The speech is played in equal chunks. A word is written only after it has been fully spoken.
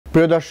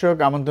প্রিয় দর্শক,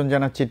 আমন্ত্রণ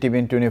জানাচ্ছি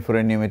TBN 24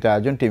 এর নিয়মিত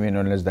আয়োজন TBN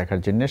ওয়েলনেস দেখার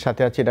জন্য।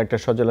 সাথে আছি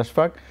ডাক্তার সজল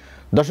আশফাক।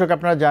 দর্শক,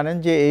 আপনারা জানেন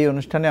যে এই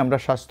অনুষ্ঠানে আমরা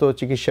স্বাস্থ্য ও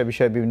চিকিৎসা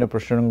বিষয়ে বিভিন্ন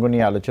প্রসঙ্গ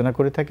নিয়ে আলোচনা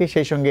করে থাকি,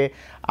 সেই সঙ্গে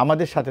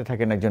আমাদের সাথে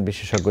থাকেন একজন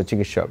বিশেষজ্ঞ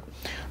চিকিৎসক।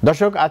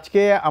 দর্শক,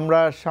 আজকে আমরা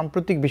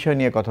সাম্প্রতিক বিষয়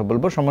নিয়ে কথা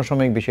বলবো,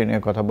 সমসাময়িক বিষয়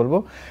নিয়ে কথা বলবো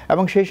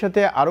এবং সেই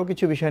সাথে আরও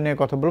কিছু বিষয় নিয়ে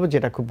কথা বলবো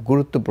যেটা খুব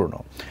গুরুত্বপূর্ণ।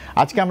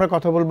 আজকে আমরা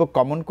কথা বলবো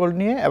কমন কোল্ড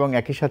নিয়ে এবং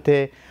একই সাথে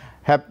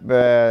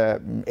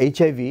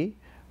HIV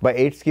বা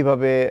এইডস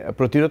কীভাবে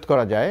প্রতিরোধ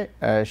করা যায়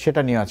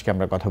সেটা নিয়ে আজকে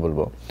আমরা কথা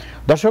বলবো।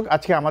 দর্শক,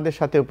 আজকে আমাদের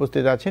সাথে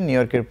উপস্থিত আছেন নিউ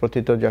ইয়র্কের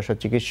প্রথিতযশা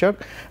চিকিৎসক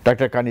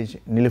ডাক্তার কানিজ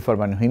নীলুফার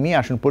বানু হিমি।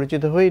 আসুন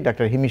পরিচিত হই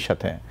ডাক্তার হিমির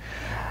সাথে।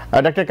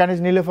 ডাক্তার কানিজ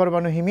নীলুফার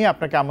বানু হিমি,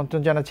 আপনাকে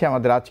আমন্ত্রণ জানাচ্ছি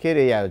আমাদের আজকের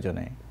এই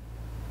আয়োজনে।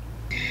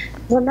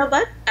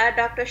 ধন্যবাদ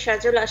ডক্টর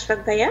সাজল আশফাক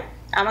ভাইয়া,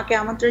 আমাকে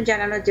আমন্ত্রণ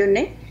জানানোর জন্য।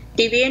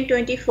 TBN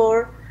 24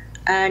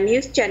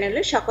 নিউজ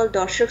চ্যানেলের সকল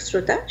দর্শক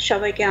শ্রোতা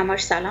সবাইকে আমার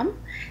সালাম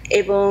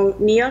এবং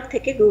নিউ ইয়র্ক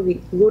থেকে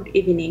গুড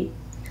ইভিনিং।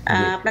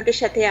 আপনাদের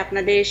সাথে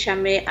আপনাদের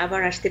সামনে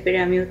আবার আসতে পেরে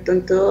আমি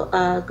অত্যন্ত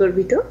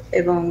গর্বিত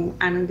এবং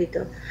আনন্দিত।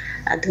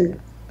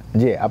 ধন্যবাদ।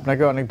 জি,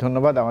 আপনাকে অনেক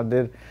ধন্যবাদ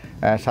আমাদের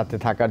সাথে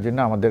থাকার জন্য,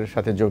 আমাদের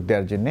সাথে যোগ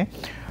দেওয়ার জন্য।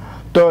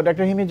 তো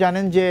ডাক্তার হিমি,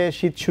 জানেন যে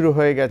শীত শুরু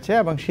হয়ে গেছে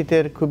এবং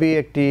শীতের খুবই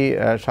একটি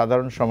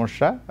সাধারণ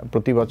সমস্যা,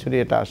 প্রতি বছরই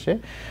এটা আসে।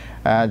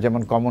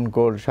 যেমন কমন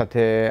কোল্ড,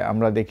 সাথে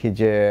আমরা দেখি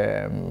যে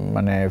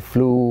মানে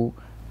ফ্লু,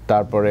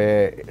 তারপরে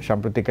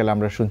সাম্প্রতিককালে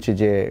আমরা শুনছি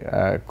যে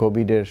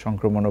কোভিডের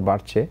সংক্রমণও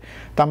বাড়ছে।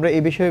 তো আমরা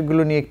এই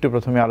বিষয়গুলো নিয়ে একটু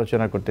প্রথমে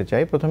আলোচনা করতে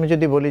চাই। প্রথমে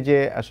যদি বলি যে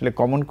আসলে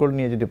কমন কোল্ড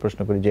নিয়ে যদি প্রশ্ন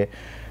করি যে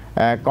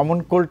কমন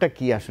কোল্ডটা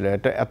কি, আসলে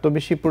এটা এত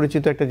বেশি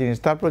পরিচিত একটা জিনিস,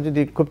 তারপর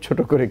যদি খুব ছোট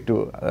করে একটু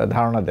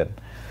ধারণা দেন।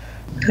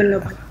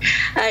 ধন্যবাদ।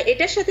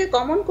 এটার সাথে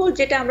কমন কোল্ড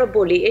যেটা আমরা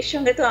বলি, এর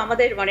সঙ্গে তো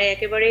আমাদের মানে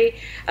একেবারেই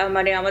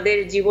মানে আমাদের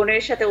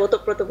জীবনের সাথে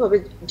ওতপ্রোতভাবে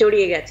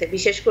জড়িয়ে গেছে।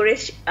 বিশেষ করে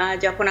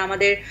যখন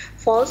আমাদের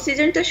ফল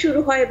সিজনটা শুরু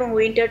হয় এবং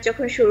উইন্টার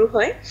যখন শুরু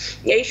হয়,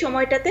 এই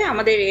সময়টাতে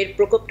আমাদের এর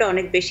প্রকোপটা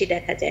অনেক বেশি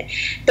দেখা যায়।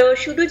 তো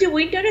শুধু যে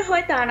উইন্টারে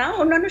হয় তা না,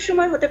 অন্যান্য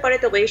সময় হতে পারে,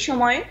 তবে এই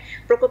সময়ে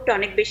প্রকোপটা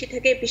অনেক বেশি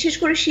থাকে, বিশেষ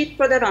করে শীত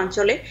প্রধান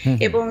অঞ্চলে।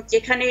 এবং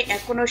যেখানে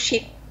এখনো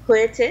শীত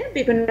হয়েছে,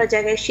 বিভিন্ন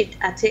জায়গায় শীত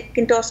আছে,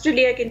 কিন্তু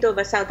অস্ট্রেলিয়া কিন্তু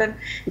বা সাউদার্ন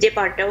যে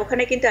পার্টটা,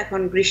 ওখানে কিন্তু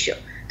এখন গ্রীষ্ম,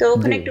 তো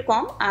ওখানে একটু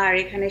কম, আর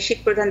এখানে শীত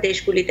প্রধান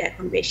দেশগুলিতে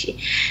এখন বেশি।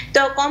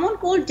 তো কমন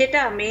কোল্ড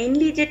যেটা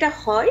মেইনলি যেটা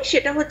হয়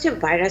সেটা হচ্ছে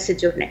ভাইরাসের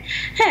জন্য।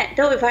 হ্যাঁ,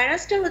 তো ওই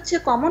ভাইরাসটা হচ্ছে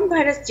কমন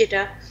ভাইরাস,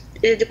 যেটা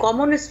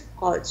কমনেস্ট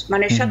কজ,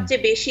 মানে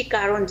সবচেয়ে বেশি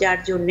কারণ যার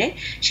জন্য,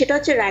 সেটা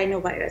হচ্ছে রাইনো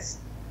ভাইরাস।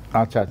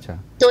 আচ্ছা আচ্ছা।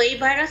 তো এই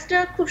ভাইরাসটা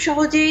খুব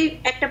সহজেই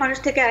একটা মানুষ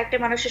থেকে আরেকটা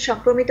মানুষের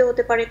সংক্রমিত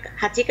হতে পারে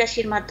হাঁচি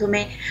কাশির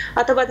মাধ্যমে,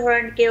 অথবা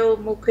ধরেন কেউ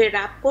মুখে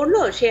রাব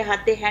করলো, সে হাত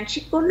দিয়ে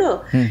হ্যান্ডশেক করলো,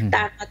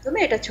 তার মাধ্যমে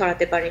এটা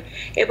ছড়াতে পারে।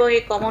 এবং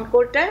এই কমন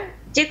কোল্ডটা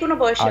যে কোনো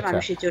বয়সের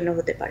মানুষের জন্য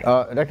হতে পারে।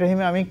 ডাক্তার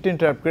হিমি, আমি একটু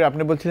ইন্টারাপ্ট করি।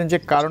 আপনি বলছিলেন যে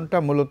কারণটা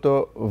মূলত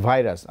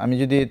ভাইরাস। আমি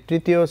যদি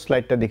তৃতীয়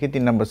স্লাইডটা দেখি,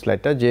 3 নম্বর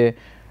স্লাইডটা, যে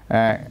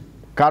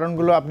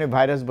কারণগুলো আপনি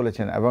ভাইরাস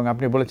বলেছেন এবং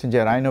আপনি বলেছেন যে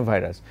রাইনো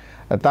ভাইরাস।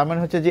 তার মানে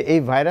হচ্ছে যে এই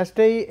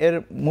ভাইরাসটাই এর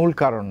মূল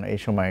কারণ এই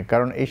সময়ে।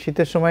 কারণ এই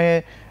শীতের সময়ে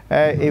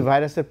এই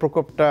ভাইরাসের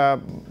প্রকোপটা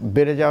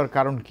বেড়ে যাওয়ার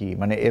কারণ কি?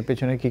 মানে এর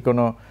পেছনে কি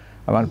কোনো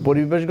আমার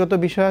পরিবেশগত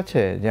বিষয়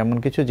আছে, যেমন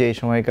কিছু যে এই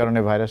সময়ের কারণে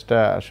ভাইরাসটা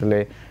আসলে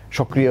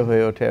সক্রিয়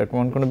হয়ে ওঠে,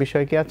 এমন কোনো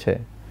বিষয় কি আছে?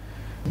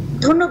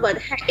 ধন্যবাদ।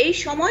 হ্যাঁ, এই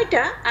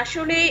সময়টা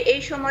আসলে,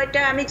 এই সময়টা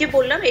আমি যে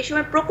বললাম, এই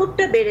সময়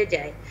প্রকোপটা বেড়ে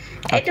যায়।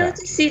 এটা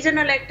হচ্ছে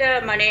সিজনাল একটা,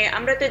 মানে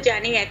আমরা তো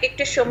জানি এক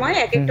একটা সময়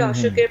এক একটা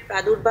অসুখের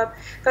প্রাদুর্ভাব,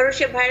 কারণ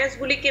সে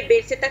ভাইরাসগুলিকে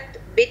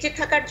বেঁচে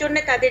থাকার জন্য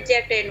তাদের যে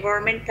একটা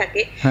এনভায়রনমেন্ট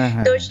থাকে,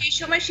 তো সেই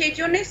সময় সেই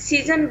জন্য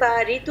সিজন বা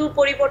ঋতু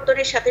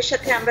পরিবর্তনের সাথে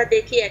সাথে আমরা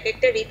দেখি এক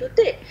একটা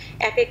ঋতুতে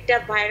এক একটা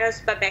ভাইরাস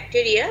বা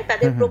ব্যাকটেরিয়া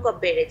তাদের প্রকোপ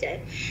বেড়ে যায়।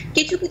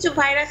 কিছু কিছু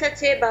ভাইরাস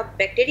আছে বা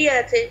ব্যাকটেরিয়া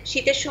আছে,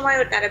 শীতের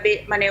সময়ও তারা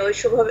মানে ওই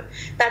স্বভাবে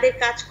তাদের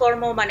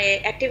কাজকর্ম মানে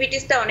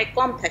অ্যাক্টিভিটিসটা অনেক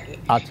কম থাকে।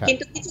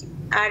 কিন্তু কিছু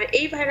আর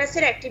এই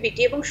ভাইরাসের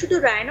অ্যাক্টিভিটি, এবং শুধু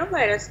রাইনো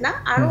ভাইরাস না,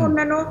 আরো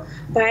অন্যান্য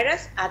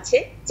ভাইরাস আছে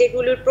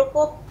যেগুলোর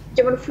প্রকোপ,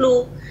 যেমন ফ্লু,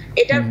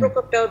 এটার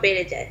প্রকোপটাও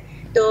বেড়ে যায়।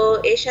 তো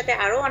এর সাথে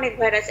আরো অনেক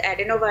virus,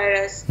 adeno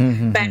virus,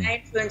 ব্যানা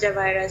influenza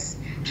virus,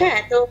 হ্যাঁ,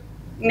 তো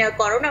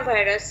করোনা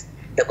ভাইরাস।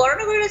 তো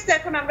করোনা ভাইরাস তো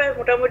এখন আমরা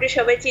মোটামুটি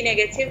সবাই চিনে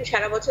গেছি,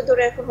 সারা বছর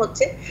ধরে এখন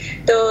হচ্ছে।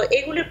 তো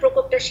এগুলির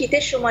প্রকোপটা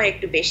শীতের সময়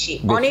একটু বেশি,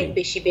 অনেক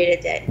বেশি বেড়ে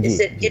যায়,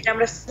 যেটা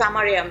আমরা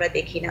সামারে আমরা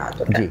দেখি না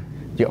অতটা।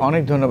 জি,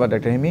 অনেক ধন্যবাদ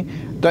ডাক্তার হিমি।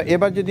 তো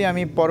এবার যদি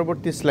আমি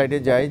পরবর্তী স্লাইডে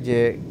যাই, যে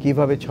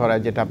কিভাবে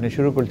ছড়ায়, যেটা আপনি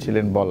শুরু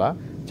করছিলেন বলা,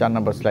 4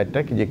 নম্বর স্লাইডটা,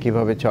 যে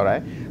কিভাবে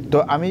ছড়ায়। তো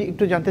আমি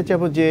একটু জানতে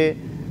চাইবো যে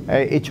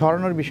এই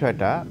ছড়ানোর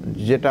বিষয়টা,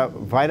 যেটা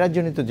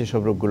ভাইরাসজনিত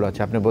যেসব রোগগুলো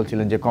আছে, আপনি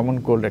বলছিলেন যে কমন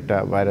কোল্ড একটা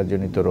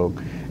ভাইরাসজনিত রোগ,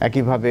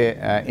 একইভাবে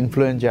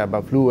ইনফ্লুয়েঞ্জা বা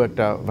ফ্লু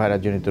একটা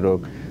ভাইরাসজনিত রোগ,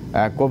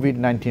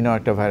 কোভিড-19ও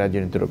একটা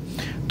ভাইরাসজনিত রোগ।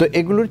 তো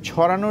এগুলোর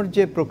ছড়ানোর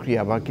যে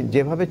প্রক্রিয়া বা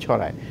যেভাবে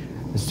ছড়ায়,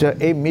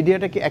 এই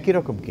মিডিয়াটা কি একই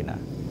রকম কিনা?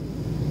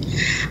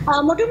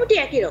 মোটামুটি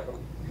একই রকম।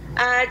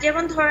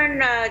 যেমন ধরেন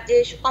যে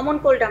কমন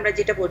কোল্ড আমরা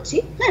যেটা বলছি,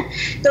 হ্যাঁ,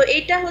 তো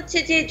এটা হচ্ছে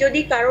যে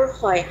যদি কারোর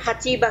হয়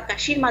হাঁচি বা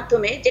কাশির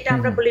মাধ্যমে, যেটা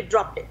আমরা বলি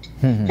ড্রপলেট,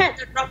 হ্যাঁ,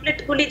 তো ড্রপলেট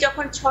গুলি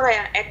যখন ছড়ায়,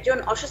 একজন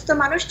অসুস্থ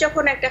মানুষ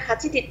যখন একটা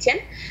হাঁচি দিচ্ছেন,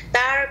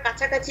 তার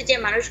কাছাকাছি যে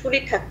মানুষগুলি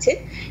থাকছে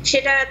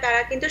সেটা তারা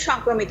কিন্তু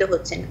সংক্রমিত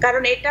হচ্ছেন,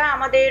 কারণ এটা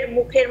আমাদের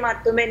মুখের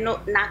মাধ্যমে,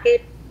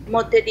 নাকের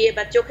মধ্যে দিয়ে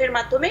বা চোখের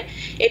মাধ্যমে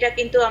এটা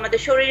কিন্তু আমাদের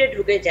শরীরে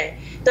ঢুকে যায়।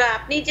 তো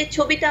আপনি যে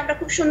ছবিটা আমরা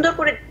খুব সুন্দর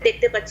করে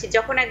দেখতে পাচ্ছি,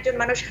 যখন একজন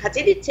মানুষ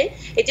হাঁচি দিচ্ছে,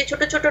 এই যে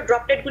ছোট ছোট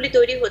ড্রপলেট গুলি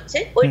তৈরি হচ্ছে,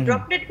 ওই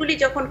ড্রপলেট গুলি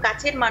যখন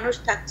কাছের মানুষ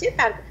থাকছে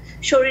তার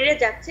শরীরে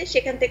যাচ্ছে,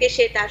 সেখান থেকে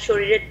সে তার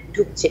শরীরে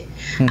ঢুকছে।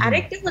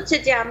 আরেকটা হচ্ছে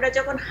যে আমরা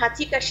যখন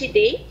হাঁচি কাশি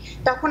দেই,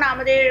 তখন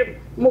আমাদের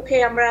মুখে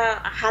আমরা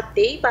হাত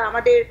দেই, বা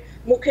আমাদের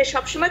মুখে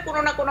সবসময়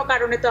কোনো না কোনো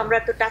কারণে তো আমরা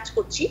তো টাচ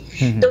করছি,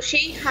 তো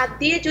সেই হাত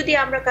দিয়ে যদি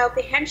আমরা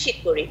কাউকে হ্যান্ডশেক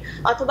করি,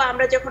 অথবা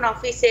আমরা যখন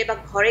অফিসে বা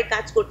ঘরে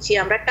কাজ করছি,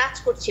 আমরা টাচ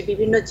করছি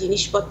বিভিন্ন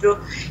জিনিসপত্র,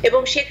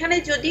 এবং সেখানে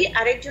যদি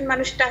আরেকজন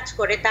মানুষ টাচ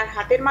করে তার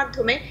হাতের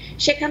মাধ্যমে,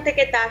 সেখান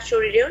থেকে তার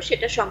শরীরেও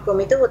সেটা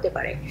সংক্রমিত হতে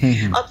পারে।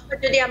 অথবা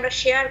যদি আমরা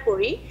শেয়ার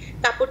করি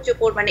কাপড়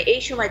চোপড়, মানে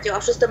এই সময় যে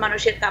অসুস্থ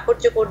মানুষের কাপড়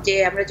চোপড় যে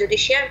আমরা যদি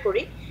শেয়ার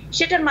করি,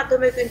 সেটার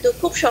মাধ্যমে কিন্তু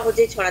খুব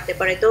সহজেই ছড়াতে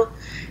পারে। তো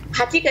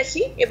হাঁচি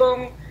কাশি এবং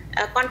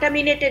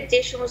কন্টামিনেটেড যে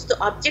সমস্ত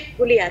অবজেক্ট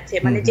গুলি আছে,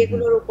 মানে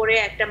যেগুলোর উপরে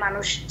একটা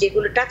মানুষ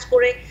যেগুলো টাচ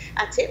করে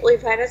আছে, ওই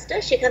ভাইরাসটা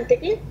সেখান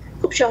থেকে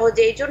খুব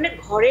সহজে, এই জন্য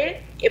ঘরে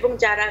এবং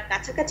যারা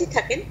কাছাকাছি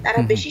থাকেন তারা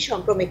বেশি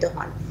সংক্রমিত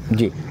হন।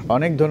 জি,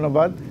 অনেক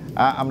ধন্যবাদ।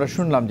 আমরা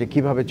শুনলাম যে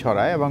কিভাবে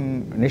ছড়ায়, এবং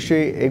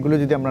নিশ্চয়ই এগুলো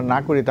যদি আমরা না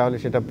করি তাহলে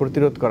সেটা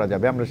প্রতিরোধ করা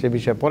যাবে। আমরা সে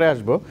বিষয়ে পরে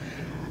আসব।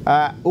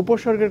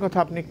 উপসর্গের কথা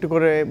আপনি একটু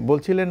করে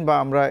বলছিলেন, বা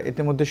আমরা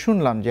ইতিমধ্যে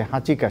শুনলাম যে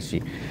হাঁচি কাশি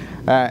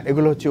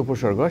এগুলো হচ্ছে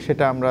উপসর্গ।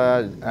 সেটা আমরা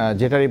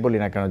যেটারই বলি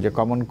না কেন, যে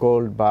কমন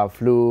কোল্ড বা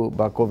ফ্লু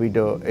বা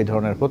কোভিডও এই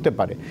ধরনের হতে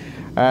পারে।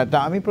 তা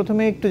আমি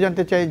প্রথমে একটু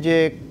জানতে চাই যে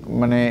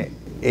মানে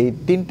এই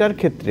তিনটার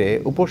ক্ষেত্রে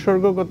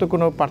উপসর্গগত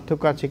কোনো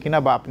পার্থক্য আছে কিনা,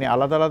 বা আপনি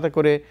আলাদা আলাদা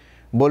করে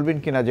বলবেন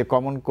কিনা যে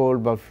কমন কোল্ড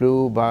বা ফ্লু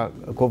বা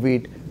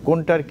কোভিড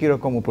কোনটার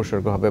কীরকম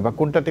উপসর্গ হবে, বা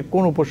কোনটাতে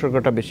কোন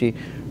উপসর্গটা বেশি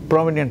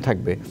প্রমিনেন্ট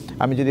থাকবে।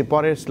 আমি যদি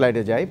পরের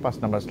স্লাইডে যাই, 5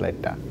 নম্বর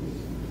স্লাইডটা।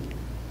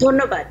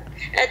 ধন্যবাদ।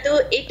 তো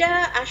এটা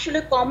আসলে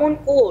কমন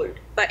কোল্ড,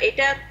 বা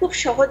এটা খুব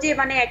সহজে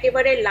মানে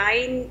একেবারে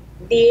লাইন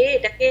দিয়ে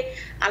এটাকে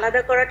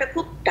আলাদা করাটা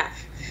খুব টাফ।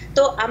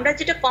 তো আমরা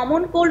যেটা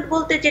কমন কোল্ড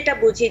বলতে যেটা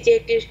বুঝি, যে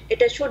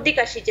এটা সর্দি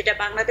কাশি, যেটা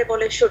বাংলাতে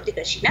বলে সর্দি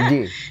কাশি, না?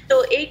 তো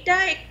এইটা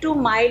একটু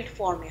মাইল্ড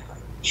ফর্মে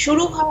হয়,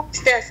 শুরু হয়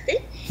আস্তে আস্তে,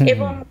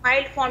 এবং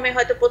মাইল্ড ফর্মে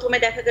হয়তো প্রথমে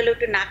দেখা গেল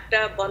একটু নাকটা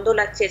বন্ধ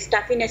লাগছে,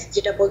 স্টাফিনেস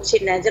যেটা বলছি,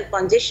 নেজাল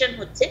কনজেশন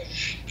হচ্ছে,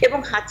 এবং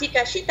হাঁচি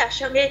কাশি, তার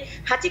সঙ্গে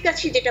হাঁচি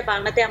কাশি যেটা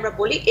বাংলাতে আমরা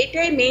বলি,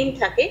 এটাই মেইন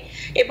থাকে,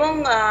 এবং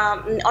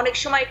অনেক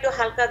সময় একটু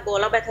হালকা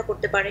গলা ব্যথা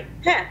করতে পারে,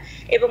 হ্যাঁ।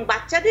 এবং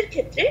বাচ্চাদের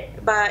ক্ষেত্রে,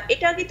 বা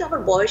এটা কিন্তু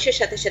আবার বয়সের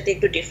সাথে সাথে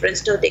একটু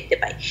ডিফারেন্সটাও দেখতে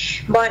পাই।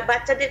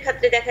 বাচ্চাদের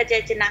ক্ষেত্রে দেখা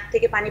যায় যে নাক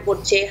থেকে পানি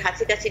পড়ছে,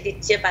 হাঁচি কাশি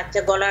দিচ্ছে,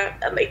 বাচ্চা গলা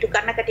একটু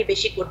কান্নাকাটি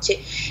বেশি করছে,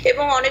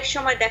 এবং অনেক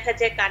সময় দেখা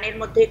যায় কানের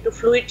মধ্যে একটু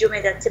ফ্লুইড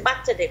জমে যাচ্ছে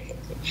বাচ্চাদের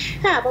ক্ষেত্রে,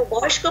 হ্যাঁ। আবার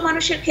বয়স্ক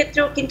মানুষের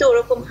ক্ষেত্রেও কিন্তু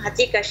ওরকম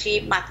হাঁচি কাশি,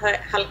 মাথায়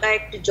হালকা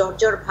একটু জ্বর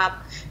জ্বর ভাব,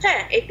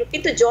 হ্যাঁ, একটু,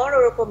 কিন্তু জ্বর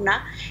ওরকম না,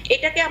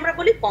 এটাকে আমরা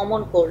বলি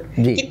কমন কোল্ড।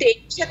 কিন্তু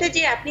এর সাথে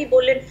যে আপনি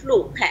বললেন ফ্লু,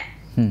 হ্যাঁ,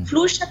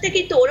 ফ্লুর সাথে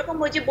কিন্তু ওরকম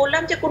ওই যে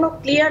বললাম যে কোনো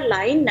ক্লিয়ার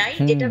লাইন নাই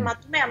যেটার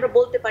মাধ্যমে আমরা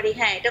বলতে পারি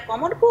হ্যাঁ এটা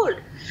কমন কোল্ড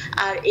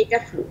আর এটা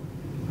ফ্লু।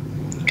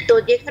 তো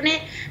যেখানে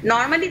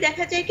নরমালি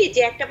দেখা যায় কি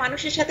যে একটা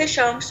মানুষের সাথে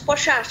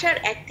সংস্পর্শে আসার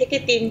 1 থেকে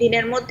 3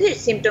 দিনের মধ্যে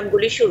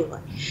সিম্পটমগুলি শুরু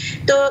হয়।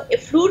 তো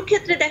ফ্লুর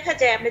ক্ষেত্রে দেখা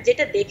যায় আমরা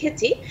যেটা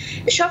দেখেছি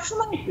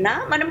সবসময় না,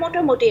 মানে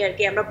মোটামুটি আর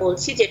কি আমরা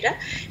বলছি যেটা,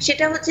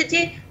 সেটা হচ্ছে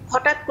যে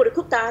হঠাৎ করে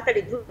খুব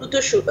তাড়াতাড়ি দ্রুত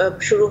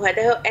শুরু হয়।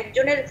 দেখো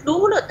একজনের ফ্লু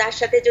হলো, তার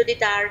সাথে যদি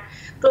তার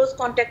ক্লোজ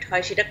কন্ট্যাক্ট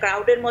হয়, সেটা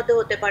ক্রাউডের মধ্যে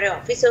হতে পারে,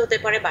 অফিসে হতে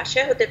পারে,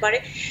 বাসায় হতে পারে,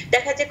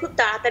 দেখা যায় খুব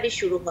তাড়াতাড়ি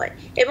শুরু হয়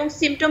এবং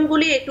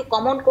সিমটমগুলি একটু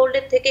কমন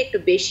কোল্ডের থেকে একটু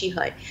বেশি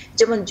হয়।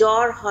 যেমন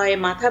জ্বর হয়,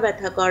 মাথা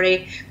ব্যথা করে,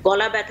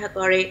 গলা ব্যথা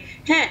করে,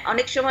 হ্যাঁ,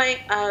 অনেক সময়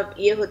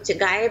হচ্ছে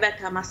গায়ে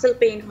ব্যথা, মাসল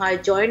পেইন হয়,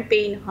 জয়েন্ট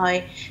পেইন হয়,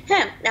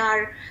 হ্যাঁ, আর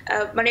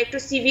মানে একটু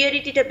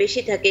সিভিয়ারিটিটা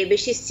বেশি থাকে,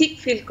 বেশি সিক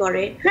ফিল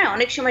করে, হ্যাঁ,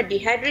 অনেক সময়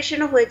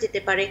ডিহাইড্রেশনও হয়ে যেতে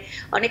পারে,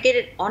 অনেকের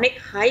অনেক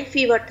হাই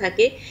ফিভার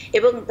থাকে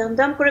এবং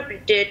দমদম করে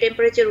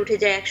টেম্পারেচার উঠে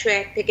যায়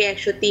 101 থেকে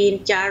 103,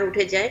 4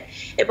 উঠে যায়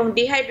এবং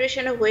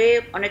ডিহাইড্রেশনও হয়ে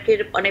অনেকের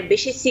অনেক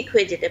বেশি সিক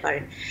হয়ে যেতে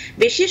পারেন।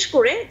 বিশেষ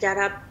করে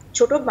যারা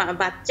ছোট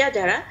বাচ্চা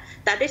যারা,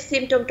 তাদের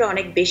সিমটমটা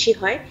অনেক বেশি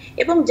হয়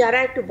এবং যারা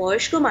একটু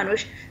বয়স্ক মানুষ,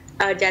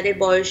 যাদের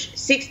বয়স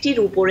 60-র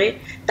উপরে,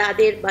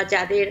 তাদের বা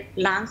যাদের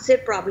লাংসের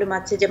প্রবলেম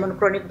আছে, যেমন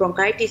ক্রনিক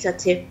ব্রঙ্কাইটিস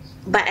আছে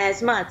বা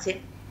অ্যাজমা আছে,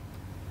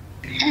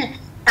 হ্যাঁ,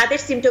 তাদের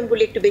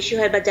সিমটমগুলি একটু বেশি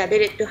হয়, বা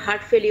যাদের একটু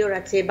হার্ট ফেলিওর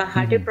আছে বা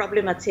হার্টের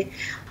প্রবলেম আছে,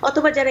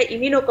 অথবা যারা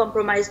ইমিউনো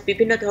কম্প্রোমাইজ,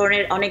 বিভিন্ন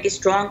ধরনের অনেক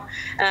স্ট্রং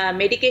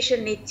মেডিকেশন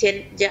নিচ্ছেন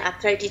যে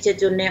আর্থ্রাইটিসের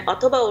জন্য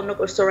অথবা অন্য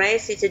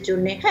সোরায়াসিসের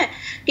জন্য, হ্যাঁ,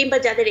 কিংবা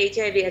যাদের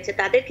HIV আছে,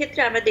 তাদের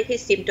ক্ষেত্রে আমরা দেখি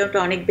সিমটমটা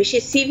অনেক বেশি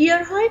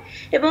সিভিয়ার হয়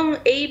এবং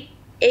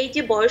এই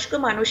যে বয়স্ক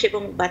মানুষ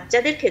এবং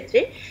বাচ্চাদের ক্ষেত্রে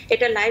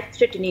এটা লাইফ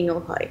থ্রেটেনিংও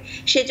হয়।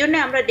 সেজন্য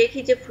আমরা দেখি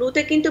যে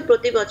ফ্লুতে কিন্তু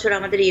প্রতি বছর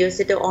আমাদের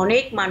ইউএসএতে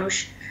অনেক মানুষ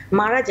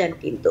মারা যান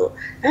কিন্তু।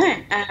 হ্যাঁ,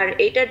 আর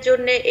এটার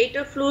জন্য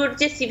এইটা ফ্লুর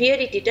যে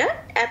সিভিয়ারিটিটা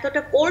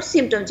এতটা কোল্ড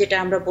সিমটম যেটা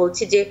আমরা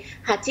বলছি যে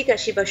হাঁচি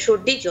কাশি বা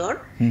সর্দি জ্বর,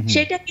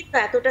 সেটা কিন্তু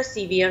এতটা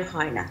সিভিয়ার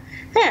হয় না।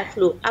 হ্যাঁ,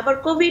 ফ্লু আবার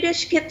কোভিড এর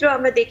ক্ষেত্রে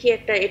আমরা দেখি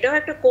এটাও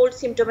একটা কোল্ড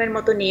সিমটমের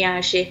মতো নিয়ে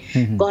আসে,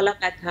 গলা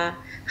ব্যথা,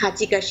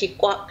 হাঁচি কাশি,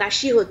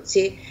 কাশি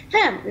হচ্ছে,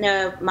 হ্যাঁ,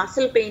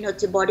 মাসল পেইন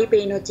হচ্ছে, বডি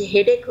পেইন হচ্ছে,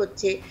 হেডেক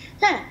হচ্ছে।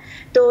 হ্যাঁ,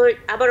 তো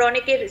আবার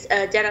অনেকের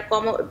যারা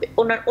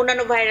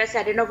অন্যান্য ভাইরাস,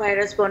 অ্যাডেনো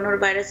ভাইরাস, বর্ণর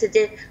ভাইরাসের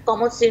যে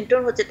কমন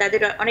সিমটম হচ্ছে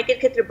তাদের অনেকের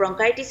ক্ষেত্রে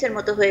ব্রঙ্কাইটিসের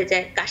মতো হয়ে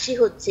যায়, কাশি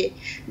হচ্ছে।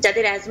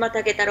 যাদের অ্যাজমা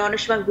থাকে তারা অনেক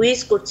সময় হুইজ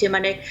করছে,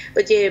 মানে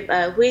ওই যে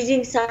হুইজিং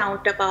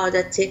সাউন্ডটা পাওয়া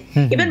যাচ্ছে।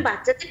 ইভেন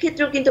বাচ্চাদের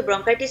ক্ষেত্রেও কিন্তু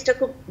ব্রঙ্কাইটিসটা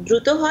খুব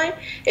দ্রুত হয়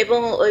এবং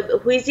ওই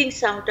হুইজিং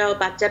সাউন্ডটাও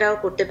বাচ্চারাও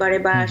করতে পারে,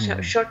 বা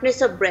শর্টনেস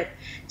অফ ব্রেথ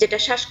যেটা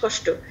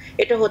শ্বাসকষ্ট,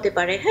 এটা হতে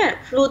পারে। হ্যাঁ,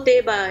 ফ্লুতে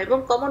বা এবং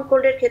কমন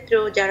কোল্ডের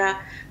ক্ষেত্রেও যারা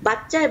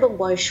বাচ্চা এবং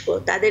বয়স্ক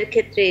তাদের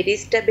ক্ষেত্রে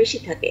রিস্কটা বেশি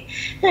থাকে।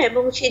 হ্যাঁ,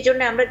 এবং সেই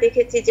জন্য আমরা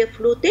দেখেছি যে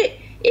ফ্লুতে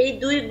এই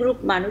দুই গ্রুপ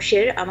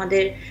মানুষের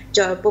আমাদের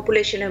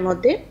পপুলেশনের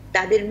মধ্যে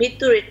তাদের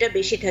মৃত্যু রেটটা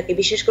বেশি থাকে,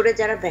 বিশেষ করে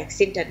যারা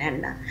ভ্যাকসিনটা নেন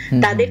না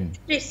তাদের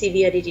ক্ষেত্রে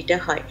সিভিয়ারিটিটা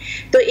হয়।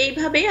 তো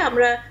এইভাবে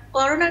আমরা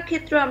করোনার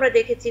ক্ষেত্রে আমরা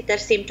দেখেছি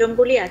তার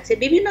সিমটমগুলি আছে,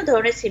 বিভিন্ন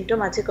ধরনের সিমটম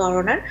আছে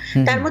করোনার,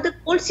 তার মধ্যে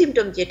কোল্ড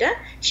সিমটম যেটা,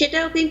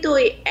 সেটাও কিন্তু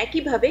ওই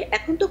একইভাবে।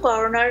 এখন তো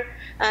করোনার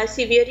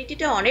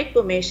সিভিয়ারিটিটা অনেক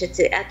কমে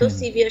এসেছে, এত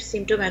সিভিয়ার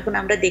সিমটম এখন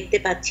আমরা দেখতে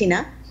পাচ্ছি না।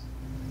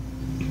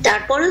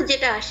 তারপরেও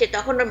যেটা আসে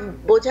তখন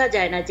বোঝা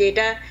যায় না যে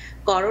এটা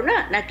করোনা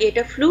নাকি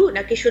এটা ফ্লু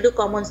নাকি শুধু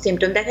কমন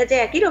সিমটম। দেখা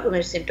যায় একই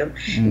রকমের সিমটম,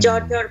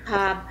 জ্বর জ্বর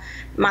ভাব,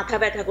 মাথা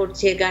ব্যথা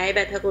করছে, গায়ে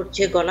ব্যথা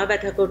করছে, গলা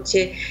ব্যথা করছে।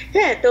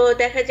 হ্যাঁ, তো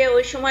দেখা যায়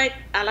ওই সময়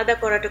আলাদা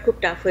করাটা খুব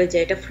টাফ হয়ে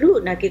যায় এটা ফ্লু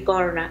নাকি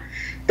করোনা।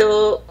 তো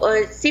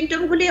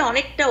সিমটমগুলি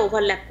অনেকটা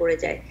ওভারল্যাপ করে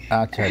যায়।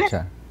 আচ্ছা আচ্ছা,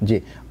 জি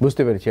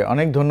বুঝতে পেরেছি,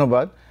 অনেক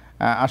ধন্যবাদ।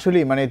 আসলে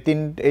মানে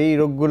এই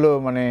রোগগুলো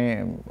মানে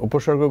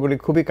উপসর্গগুলি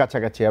খুবই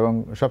কাছাকাছি এবং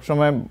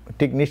সবসময়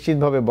ঠিক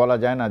নিশ্চিতভাবে বলা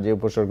যায় না যে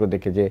উপসর্গ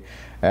দেখে যে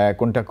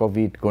কোনটা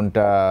কোভিড,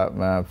 কোনটা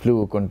ফ্লু,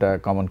 কোনটা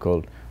কমন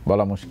কোল্ড,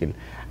 বলা মুশকিল।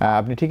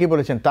 আপনি ঠিকই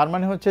বলেছেন। তার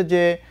মানে হচ্ছে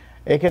যে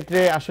এক্ষেত্রে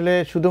আসলে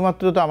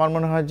শুধুমাত্র তো আমার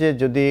মনে হয় যে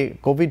যদি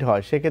কোভিড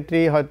হয়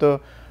সেক্ষেত্রেই হয়তো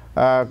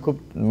খুব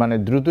মানে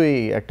দ্রুতই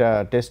একটা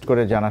টেস্ট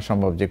করে জানা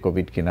সম্ভব যে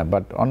কোভিড কিনা,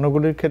 বাট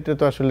অন্যগুলির ক্ষেত্রে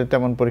তো আসলে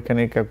তেমন পরীক্ষা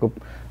নিরীক্ষা খুব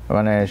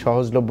মানে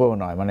সহজলভ্যও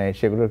নয়। মানে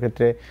সেগুলোর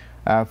ক্ষেত্রে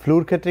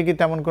ফ্লুর ক্ষেত্রে কি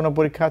তেমন কোনো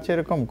পরীক্ষা আছে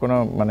এরকম কোনো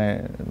মানে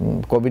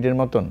কোভিডের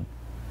মতন?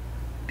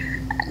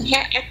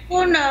 হ্যাঁ,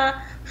 এখন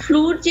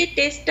ফ্লুর যে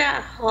টেস্টটা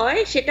হয়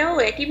সেটাও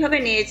একইভাবে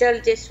নেজাল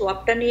যে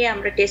সোয়াবটা নিয়ে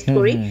আমরা টেস্ট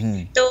করি।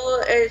 তো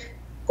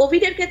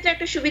কোভিড এর ক্ষেত্রে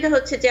একটা সুবিধা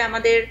হচ্ছে যে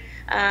আমাদের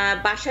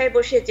বাসায়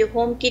বসে যে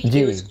হোম কিট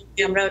ইউজ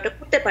করি আমরা ওটা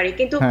করতে পারি,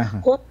 কিন্তু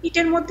হোম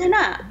কিটের মধ্যে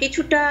না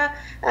কিছুটা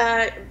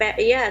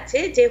ইয়ে আছে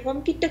যে হোম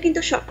কিটটা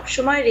কিন্তু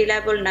সবসময়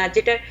রিলায়েবল না,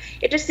 যেটা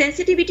এটার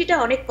সেনসিটিভিটিটা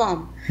অনেক কম।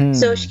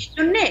 সো সেই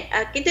জন্য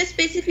কিন্তু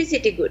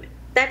স্পেসিফিসিটি গুড।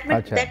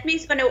 দ্যাট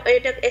মিন্স মানে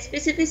এটা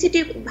স্পেসিফিসিটি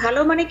ভালো,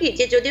 মানে কি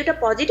যে যদি ওটা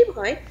পজিটিভ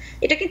হয়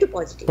এটা কিন্তু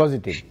পজিটিভ,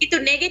 কিন্তু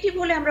নেগেটিভ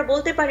হলে আমরা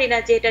বলতে পারি না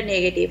যে এটা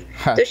নেগেটিভ।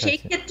 তো সেই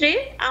ক্ষেত্রে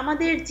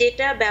আমাদের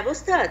যেটা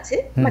ব্যবস্থা আছে,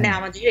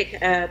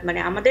 মানে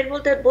আমাদের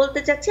বলতে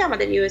চাচ্ছি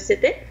আমাদের ইউএসএ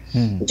তে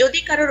যদি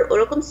কারোর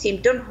ওরকম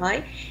সিমটম হয়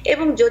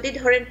এবং যদি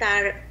ধরেন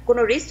তার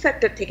কোনো রিস্ক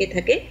ফ্যাক্টর থেকে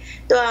থাকে,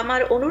 তো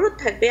আমার অনুরোধ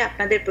থাকবে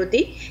আপনাদের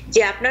প্রতি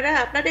যে আপনারা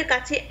আপনাদের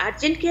কাছে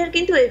আর্জেন্ট কেয়ার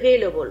কিন্তু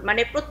এভেইলেবল,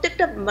 মানে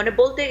প্রত্যেকটা মানে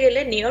বলতে গেলে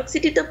নিউ ইয়র্ক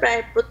সিটি তো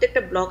প্রায় প্রত্যেকটা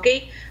ব্লকেই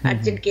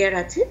আর্জেন্ট কেয়ার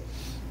আছে।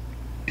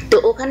 তো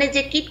ওখানে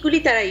যে কিটগুলি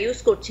তারা ইউজ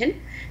করছেন,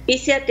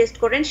 পিসিআর টেস্ট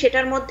করেন,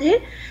 সেটার মধ্যে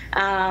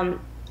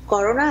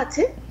করোনা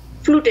আছে,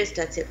 ফ্লু টেস্ট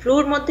আছে।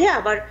 ফ্লুর মধ্যে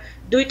আবার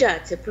দুইটা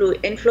আছে, flu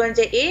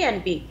influenza A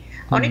and B.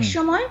 অনেক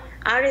সময়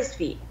আরএসভ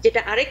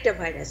যেটা আরেকটা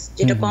ভাইরাস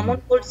যেটা কমন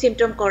কোল্ড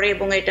সিমটম করে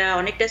এবং এটা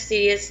অনেকটা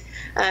সিরিয়াস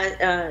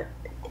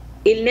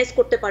ইলনেস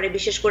করতে পারে,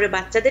 বিশেষ করে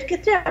বাচ্চাদের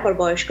ক্ষেত্রে আবার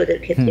বয়স্কদের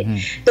ক্ষেত্রে।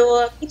 তো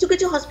কিছু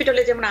কিছু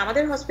হসপিটালে, যেমন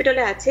আমাদের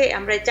হসপিটালে আছে,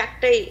 আমরা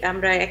চারটাই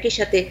আমরা একই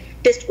সাথে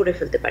টেস্ট করে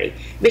ফেলতে পারি।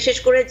 বিশেষ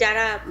করে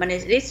যারা মানে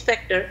রিস্ক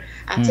ফ্যাক্টর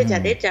আছে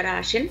যারা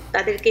আসেন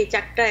তাদেরকে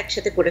চারটা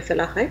একসাথে করে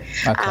ফেলা হয়।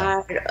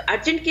 আর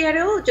আর্জেন্ট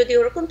কেয়ারেও যদি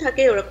ওরকম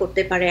থাকে ওরা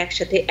করতে পারে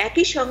একসাথে,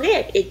 একই সঙ্গে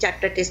এই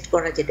চারটা টেস্ট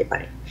করা যেতে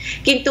পারে,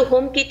 কিন্তু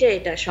হোম কিটে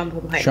এটা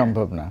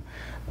সম্ভব না।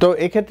 তো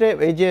এক্ষেত্রে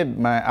এই যে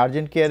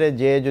আর্জেন্ট কেয়ারে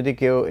যে যদি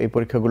কেউ এই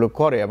পরীক্ষাগুলো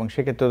করে এবং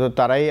সেক্ষেত্রে তো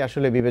তারাই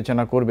আসলে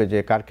বিবেচনা করবে যে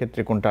কার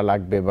ক্ষেত্রে কোনটা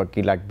লাগবে বা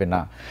কি লাগবে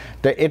না।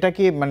 তো এটা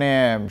কি মানে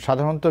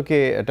সাধারণত কি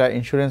এটা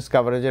ইন্স্যুরেন্স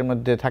কভারেজের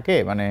মধ্যে থাকে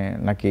মানে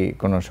নাকি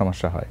কোনো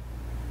সমস্যা হয়?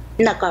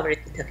 না,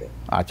 কভারেজ থাকে।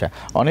 আচ্ছা,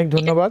 অনেক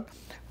ধন্যবাদ।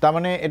 তার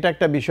মানে এটা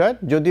একটা বিষয়,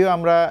 যদিও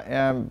আমরা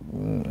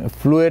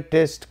ফ্লুয়ের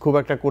টেস্ট খুব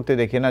একটা করতে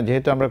দেখি না,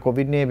 যেহেতু আমরা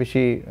কোভিড নিয়ে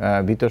বেশি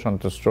ভীত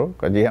সন্ত্রস্ত,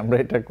 যে আমরা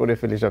এটা করে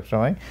ফেলি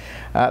সবসময়।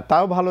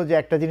 তাও ভালো যে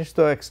একটা জিনিস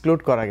তো এক্সক্লুড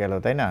করা গেল,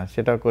 তাই না?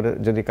 সেটা করে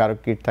যদি কারো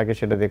কিট থাকে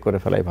সেটা দিয়ে করে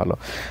ফেলাই ভালো।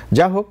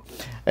 যা হোক,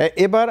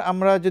 এবার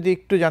আমরা যদি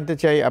একটু জানতে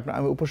চাই,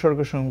 আমি উপসর্গ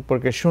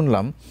সম্পর্কে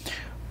শুনলাম,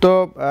 তো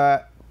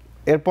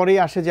এরপরেই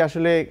আসে যে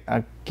আসলে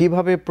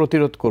কিভাবে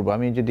প্রতিরোধ করব।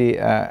 আমি যদি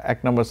 1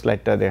 নম্বর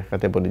স্লাইডটা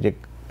দেখাতে বলি, যে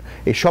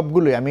এই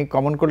সবগুলোই আমি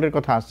কমন কোল্ডের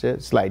কথা আসছে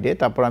স্লাইডে,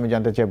 তারপর আমি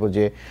জানতে চাইবো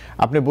যে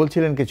আপনি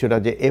বলছিলেন কিছুটা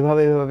যে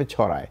এভাবে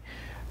ছড়ায়,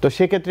 তো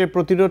সেক্ষেত্রে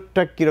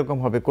প্রতিরোধটা কীরকম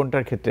হবে,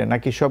 কোনটার ক্ষেত্রে,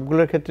 নাকি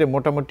সবগুলোর ক্ষেত্রে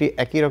মোটামুটি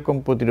একই রকম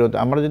প্রতিরোধ?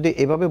 আমরা যদি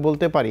এভাবে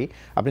বলতে পারি,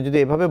 আপনি যদি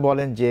এভাবে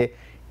বলেন যে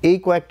এই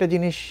কয়েকটা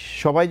জিনিস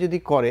সবাই যদি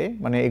করে,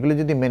 মানে এগুলো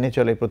যদি মেনে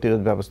চলে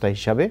প্রতিরোধ ব্যবস্থা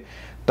হিসাবে,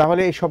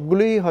 তাহলে এই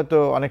সবগুলোই হয়তো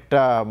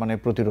অনেকটা মানে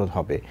প্রতিরোধ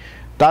হবে।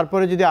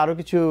 তারপরে যদি আরও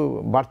কিছু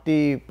বাড়তি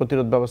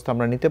প্রতিরোধ ব্যবস্থা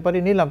আমরা নিতে পারি,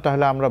 নিলাম,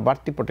 তাহলে আমরা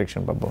বাড়তি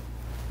প্রোটেকশন পাবো।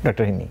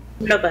 ডক্টর হিমি।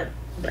 ধন্যবাদ।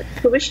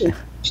 খুবই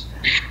সুন্দর।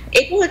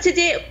 এটা হচ্ছে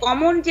যে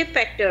কমন যে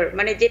ফ্যাক্টর,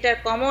 মানে যেটা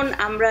কমন,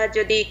 আমরা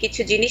যদি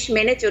কিছু জিনিস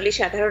মেনে চলি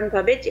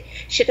সাধারণভাবে,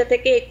 সেটা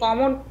থেকে এই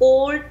কমন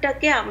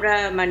কোলটাকে আমরা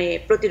মানে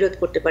প্রতিরোধ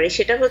করতে পারি।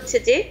 সেটা হচ্ছে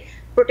যে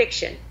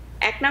প্রোটেকশন।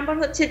 এক নাম্বার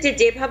হচ্ছে যে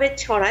যেভাবে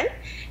ছড়ায়,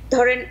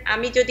 ধরেন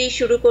আমি যদি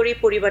শুরু করি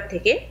পরিবার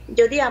থেকে,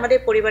 যদি আমাদের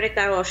পরিবারে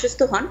কারো অসুস্থ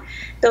হন,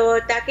 তো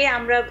তাকে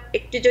আমরা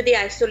একটু যদি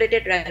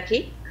আইসোলেটেড রাখি,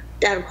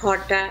 তার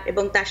ঘরটা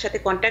এবং তার সাথে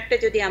কন্ট্যাক্টটা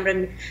যদি আমরা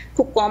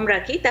খুব কম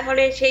রাখি,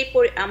 তাহলে সেই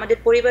আমাদের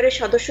পরিবারের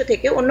সদস্য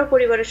থেকে অন্য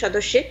পরিবারের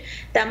সদস্যে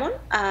তেমন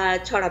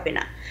ছড়াবে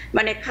না।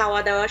 মানে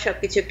খাওয়া দাওয়া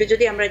সবকিছু একটু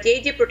যদি আমরা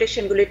যে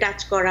প্রোটেকশনগুলি টাচ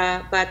করা,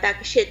 বা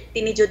তাকে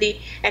তিনি যদি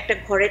একটা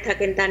ঘরে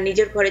থাকেন, তার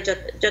নিজের ঘরে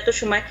যত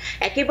সময়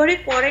একেবারে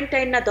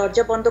কোয়ারেন্টাইন না,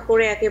 দরজা বন্ধ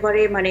করে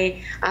একেবারে মানে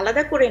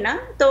আলাদা করে না,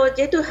 তো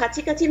যেহেতু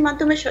হাঁচিকাচির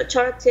মাধ্যমে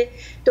ছড়াচ্ছে,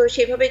 তো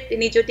সেভাবে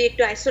তিনি যদি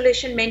একটু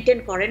আইসোলেশন মেনটেন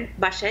করেন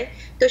বাসায়,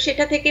 তো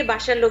সেটা থেকে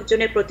বাসার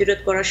লোকজনের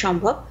প্রতিরোধ করা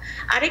সম্ভব।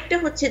 আরেকটা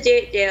হচ্ছে যে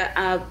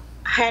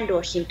হ্যান্ড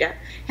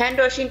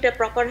ওয়াশিংটা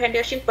প্রপার হ্যান্ড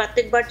ওয়াশিং,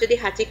 প্রত্যেকবার যদি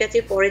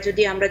হাঁচিকাচির পরে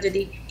যদি আমরা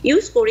যদি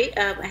ইউজ করি,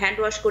 হ্যান্ড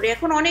ওয়াশ করি,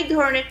 এখন অনেক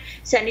ধরনের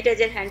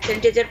স্যানিটাইজার, হ্যান্ড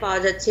স্যানিটাইজার পাওয়া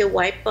যাচ্ছে,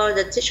 ওয়াইপ পাওয়া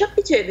যাচ্ছে,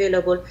 সবকিছু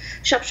অ্যাভেলেবল।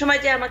 সবসময়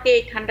যে আমাকে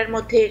এই ঠান্ডার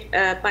মধ্যে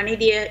পানি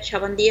দিয়ে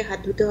সাবান দিয়ে হাত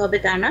ধুতে হবে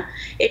তা না,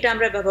 এটা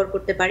আমরা ব্যবহার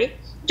করতে পারি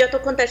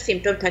যতক্ষণ তার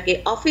সিমটম থাকে।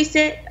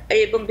 অফিসে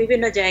এবং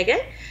বিভিন্ন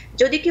জায়গায়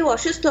যদি কেউ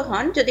অসুস্থ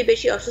হন, যদি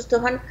বেশি অসুস্থ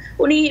হন,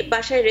 উনি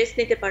বাসায় রেস্ট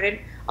নিতে পারেন,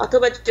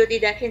 অথবা যদি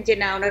দেখেন যে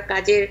না ওনার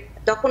কাজের,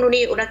 তখন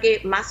ওনাকে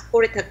মাস্ক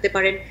পরে থাকতে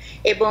পারেন,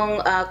 এবং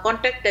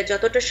কন্ট্যাক্টটা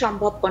যতটা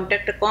সম্ভব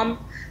কন্ট্যাক্টটা কম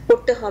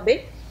করতে হবে,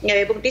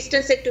 এবং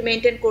ডিস্টেন্স একটু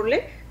মেনটেন করলে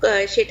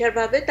সেটার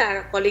ভাবে তার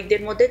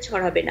কলিগদের মধ্যে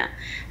ছড়াবে না।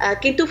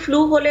 কিন্তু ফ্লু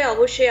হলে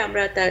অবশ্যই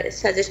আমরা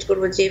সাজেস্ট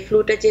করব যে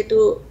ফ্লুটা যেহেতু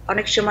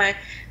অনেক সময়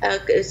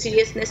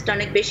সিরিয়াসনেসটা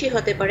অনেক বেশি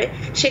হতে পারে,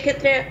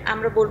 সেক্ষেত্রে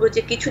আমরা বলবো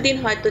যে কিছুদিন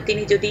হয়তো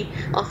তিনি যদি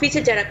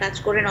অফিসে যারা কাজ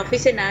করেন,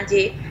 অফিসে না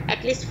যেয়ে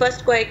অ্যাটলিস্ট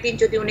ফার্স্ট কয়েকদিন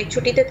যদি উনি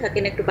ছুটিতে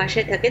থাকেন, একটু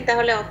বাসায় থাকেন,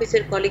 তাহলে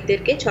অফিসের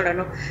কলিগদেরকে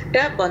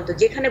ছড়ানোটা বন্ধ।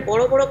 যেখানে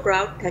বড় বড়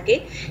ক্রাউড থাকে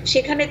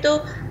সেখানে তো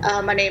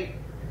মানে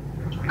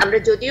আমরা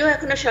যদিও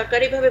এখনো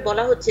সরকারিভাবে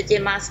বলা হচ্ছে যে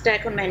মাস্কটা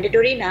এখন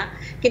ম্যান্ডেটরি না,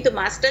 কিন্তু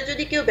মাস্কটা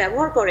যদি কেউ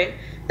ব্যবহার করেন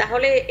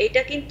তাহলে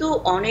এটা কিন্তু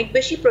অনেক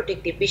বেশি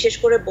প্রোটেক্টিভ। বিশেষ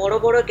করে বড়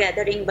বড়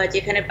গ্যাদারিং বা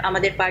যেখানে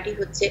আমাদের পার্টি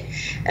হচ্ছে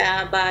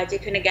বা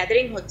যেখানে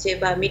গ্যাদারিং হচ্ছে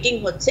বা মিটিং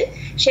হচ্ছে,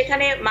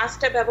 সেখানে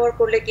মাস্কটা ব্যবহার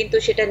করলে কিন্তু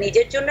সেটা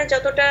নিজের জন্য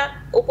যতটা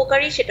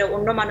উপকারী, সেটা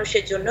অন্য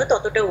মানুষের জন্য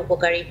ততটা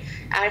উপকারী।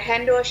 আর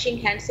হ্যান্ড ওয়াশিং,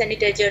 হ্যান্ড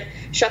স্যানিটাইজার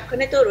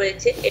সবখানে তো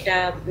রয়েছে, এটা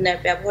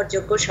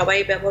ব্যবহারযোগ্য,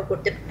 সবাই ব্যবহার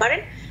করতে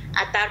পারেন।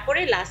 আর তারপরে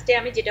লাস্টে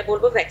আমি যেটা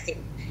বলবো, ভ্যাকসিন।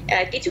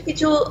 কিছু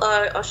কিছু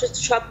অসুস্থ,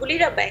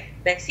 সবগুলির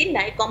ভ্যাকসিন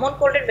নাই, কমন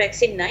কোল্ডের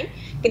ভ্যাকসিন নাই,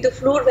 কিন্তু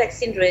ফ্লুর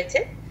ভ্যাকসিন রয়েছে,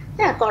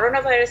 হ্যাঁ, করোনা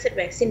ভাইরাসের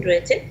ভ্যাকসিন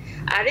রয়েছে,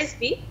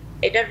 আরএসভ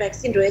এটার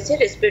ভ্যাকসিন রয়েছে,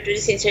 রেসপিরেটরি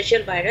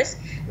সিনসেশিয়াল ভাইরাস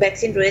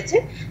ভ্যাকসিন রয়েছে।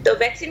 তো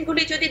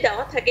ভ্যাকসিনগুলি যদি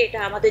দেওয়া থাকে, এটা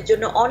আমাদের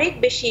জন্য অনেক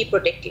বেশি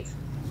প্রোটেক্টিভ।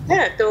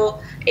 হ্যাঁ, তো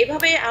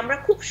এভাবে আমরা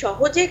খুব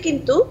সহজে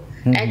কিন্তু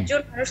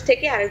একজন মানুষ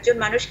থেকে আরেকজন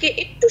মানুষকে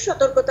একটু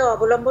সতর্কতা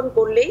অবলম্বন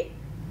করলেই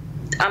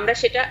আমরা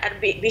সেটা, আর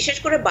বিশেষ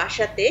করে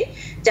বাসাতে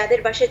যাদের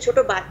বাসায় ছোট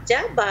বাচ্চা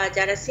বা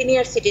যারা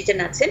সিনিয়র সিটিজেন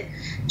আছেন,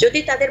 যদি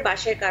তাদের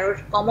বাসায় কারোর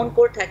কমন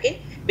কোল্ড থাকে,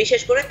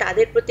 বিশেষ করে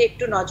তাদের প্রতি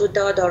একটু নজর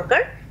দেওয়া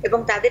দরকার, এবং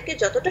তাদেরকে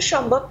যতটা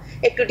সম্ভব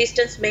একটু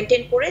ডিস্টেন্স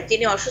মেনটেন করে,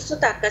 যিনি অসুস্থ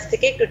তার কাছ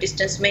থেকে একটু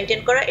ডিস্টেন্স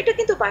মেনটেন করা। এটা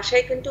কিন্তু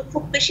বাসায় কিন্তু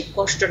খুব বেশি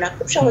কষ্ট না,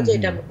 খুব সহজে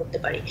এটা আমরা করতে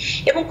পারি,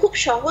 এবং খুব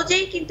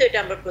সহজেই কিন্তু এটা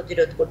আমরা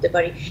প্রতিরোধ করতে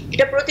পারি।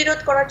 এটা প্রতিরোধ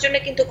করার জন্য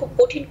কিন্তু খুব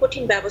কঠিন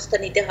কঠিন ব্যবস্থা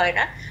নিতে হয়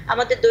না।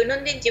 আমাদের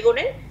দৈনন্দিন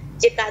জীবনের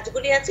যে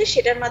কাজগুলি আছে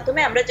সেটার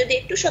মাধ্যমে আমরা যদি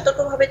একটু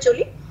সতর্কভাবে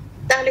চলি,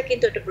 তাহলে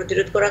কিন্তু এটা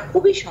প্রতিরোধ করা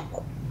খুবই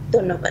সম্ভব।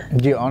 ধন্যবাদ।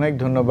 জি, অনেক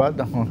ধন্যবাদ,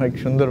 অনেক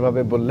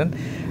সুন্দরভাবে বললেন।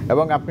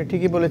 এবং আপনি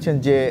ঠিকই বলেছেন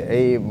যে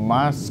এই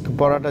মাস্ক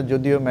পরাটা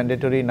যদিও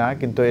ম্যান্ডেটরি না,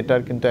 কিন্তু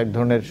এটার কিন্তু এক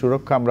ধরনের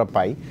সুরক্ষা আমরা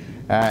পাই,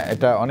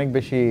 এটা অনেক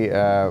বেশি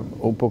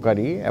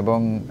উপকারী। এবং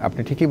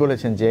আপনি ঠিকই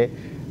বলেছেন যে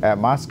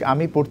মাস্ক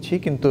আমি পরছি,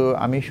 কিন্তু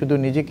আমি শুধু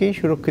নিজেকেই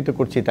সুরক্ষিত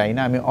করছি তাই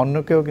না, আমি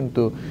অন্যকেও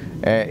কিন্তু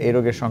এই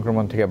রোগের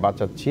সংক্রমণ থেকে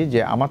বাঁচাচ্ছি, যে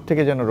আমার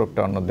থেকে যেন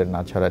রোগটা অন্যদের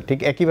না ছড়ায়। ঠিক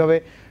একইভাবে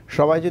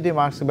সবাই যদি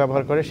মাস্ক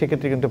ব্যবহার করে,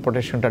 সেক্ষেত্রে কিন্তু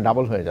প্রোটেকশনটা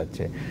ডাবল হয়ে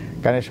যাচ্ছে,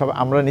 কারণ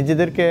আমরা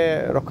নিজেদেরকে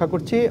রক্ষা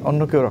করছি,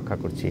 অন্যকেও রক্ষা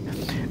করছি।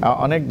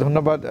 অনেক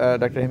ধন্যবাদ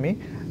ডক্টর হিমি।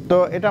 তো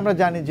এটা আমরা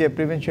জানি যে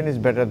prevention is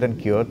better than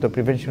cure, তো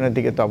প্রিভেনশনের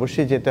দিকে তো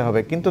অবশ্যই যেতে হবে।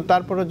 কিন্তু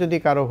তারপরেও যদি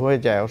কারো হয়ে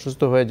যায়,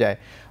 অসুস্থ হয়ে যায়,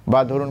 বা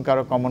ধরুন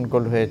কারো কমন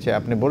কোল্ড হয়েছে,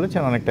 আপনি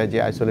বলেছেন অনেকটা যে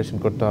আইসোলেশন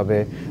করতে হবে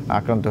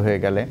আক্রান্ত হয়ে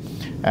গেলে,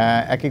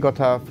 একই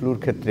কথা ফ্লুর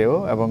ক্ষেত্রেও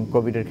এবং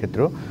কোভিডের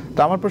ক্ষেত্রেও। তো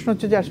আমার প্রশ্ন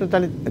হচ্ছে যে আসলে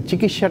তাহলে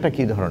চিকিৎসাটা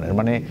কী ধরনের,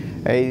 মানে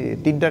এই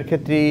তিনটার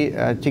ক্ষেত্রেই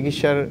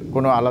চিকিৎসার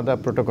কোনো আলাদা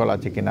প্রোটোকল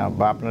আছে কিনা,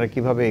 বা আপনারা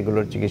কিভাবে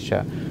এগুলোর চিকিৎসা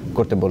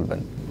করতে বলবেন?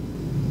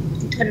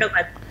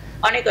 ধন্যবাদ,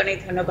 অনেক অনেক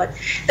ধন্যবাদ।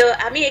 তো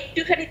আমি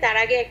একটুখানি তার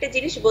আগে একটা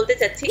জিনিস বলতে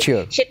চাচ্ছি,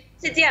 সেটা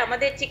হচ্ছে যে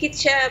আমাদের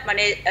চিকিৎসা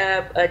মানে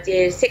যে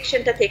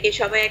সেকশনটা থেকে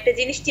সবাই একটা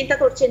জিনিস চিন্তা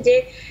করছেন যে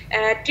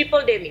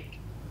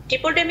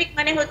ট্রিপলডেমিক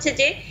মানে হচ্ছে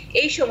যে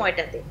এই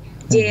সময়টাতে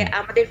যে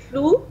আমাদের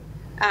ফ্লু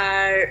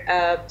আর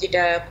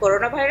যেটা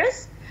করোনা ভাইরাস,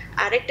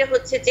 আরেকটা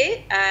হচ্ছে যে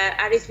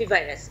আরএসভি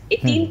ভাইরাস, এই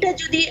তিনটা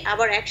যদি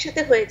আবার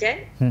একসাথে হয়ে যায়,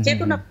 যে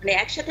কোনো মানে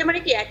একসাথে মানে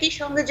কি একই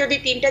সঙ্গে যদি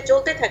তিনটা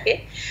চলতে থাকে,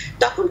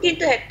 তখন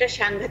কিন্তু একটা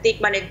সাংঘাতিক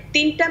মানে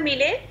তিনটা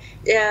মিলে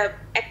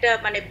একটা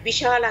মানে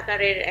বিশাল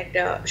আকারের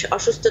একটা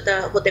অসুস্থতা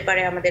হতে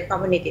পারে আমাদের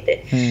কমিউনিটিতে।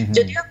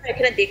 যদিও আমরা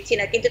এখানে দেখছি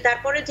না, কিন্তু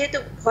তারপরে যেহেতু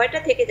ভয়টা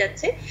থেকে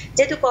যাচ্ছে,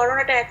 যেহেতু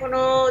করোনাটা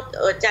এখনো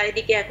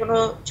চারিদিকে এখনো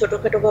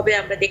ছোটখাটো ভাবে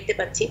আমরা দেখতে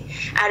পাচ্ছি,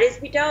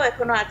 আরএসভিটাও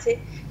এখনো আছে,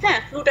 হ্যাঁ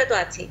ফ্লুটা তো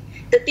আছে,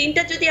 তো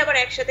তিনটা যদি আবার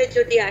একসাথে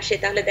যদি আসে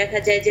তাহলে দেখা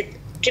যায় যে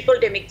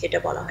ট্রিপলডেমিক যেটা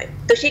বলা হয়।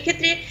 তো সেই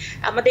ক্ষেত্রে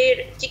আমাদের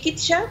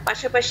চিকিৎসা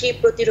পাশাপাশি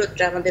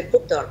প্রতিরোধটা আমাদের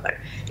খুব দরকার,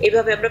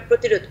 এইভাবে আমরা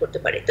প্রতিরোধ করতে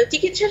পারি। তো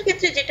চিকিৎসার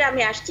ক্ষেত্রে যেটা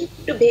আমি আসছি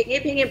একটু ভেঙে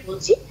ভেঙে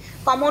বলছি,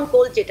 কমন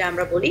কোল্ড যেটা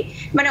আমরা বলি,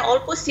 মানে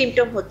অল্প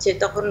সিমটম হচ্ছে,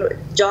 তখন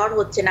জ্বর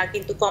হচ্ছে না,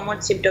 কিন্তু কমন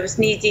সিমটম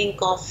স্নিজিং,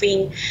 কফিং,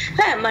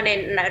 হ্যাঁ মানে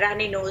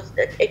রানি নোজ,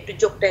 একটু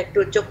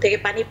চোখ থেকে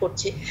পানি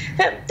পড়ছে,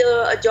 হ্যাঁ তো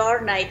জ্বর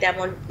নাই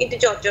তেমন, কিন্তু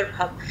জ্বর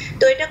ভাব,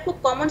 তো এটা খুব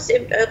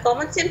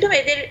কমন সিমটম।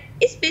 এদের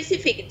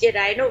স্পেসিফিক যে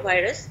রাইনো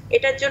ভাইরাস,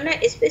 এটার জন্য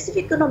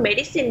স্পেসিফিক কোনো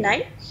মেডিসিন নাই,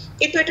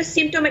 কিন্তু এটা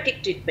সিমটোমেটিক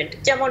ট্রিটমেন্ট।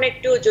 যেমন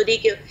একটু যদি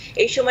কেউ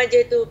এই সময়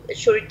যেহেতু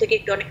শরীর থেকে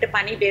একটু অনেকটা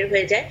পানি বের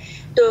হয়ে যায়,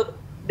 তো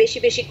বেশি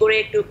বেশি করে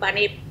একটু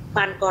পানি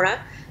পান করা,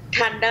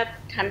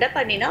 ঠান্ডা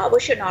পানি না,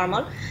 অবশ্যই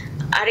নরমাল।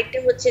 আরেকটা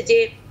হচ্ছে যে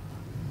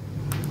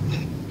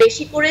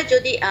বেশি করে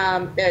যদি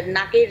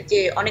নাকের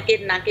যে অনেকের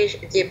নাকের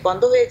যে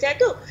বন্ধ হয়ে যায়,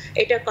 তো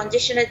এটা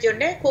কনজেশনের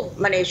জন্য খুব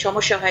মানে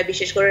সমস্যা হয়,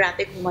 বিশেষ করে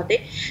রাতে ঘুমাতে।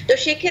 তো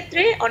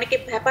সেক্ষেত্রে অনেকে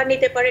ভ্যাপার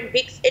নিতে পারেন,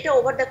 ভিক্স, এটা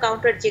ওভার দ্য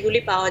কাউন্টার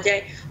যেগুলি পাওয়া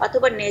যায়,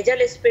 অথবা নেজাল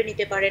স্প্রে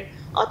নিতে পারেন,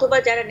 অথবা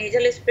যারা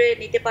নেজাল স্প্রে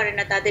নিতে পারেন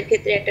না তাদের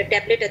ক্ষেত্রে একটা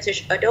ট্যাবলেট আছে,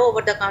 এটাও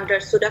ওভার দ্য কাউন্টার,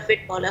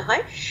 সুডাফেট বলা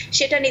হয়,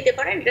 সেটা নিতে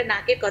পারেন। এটা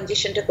নাকের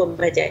কনজেশনটা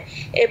কমে যায়।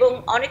 এবং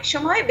অনেক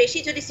সময় বেশি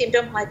যদি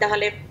সিমটম হয়,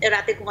 তাহলে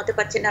রাতে ঘুমাতে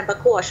পারছেন না বা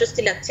খুব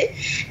অস্বস্তি লাগছে,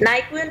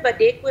 নাইকুয়েল বা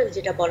ডেকুয়েল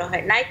যেটা বলা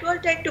হয়,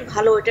 নাইকুয়েলটা একটু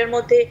ভালো, এটার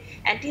মধ্যে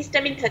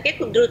অ্যান্টিহিস্টামিন থাকে,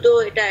 খুব দ্রুত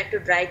এটা একটু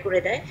ড্রাই করে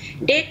দেয়।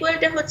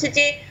 ডেকুয়েলটা হচ্ছে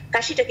যে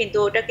কাশিটা, কিন্তু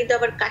ওটা কিন্তু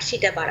আবার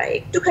কাশিটা বাড়ায়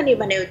একটুখানি,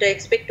 মানে ওটা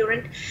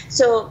এক্সপেক্টোরেন্ট।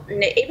 সো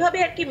এইভাবে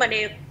আর কি, মানে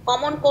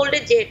কমন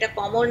কোল্ডের যে এটা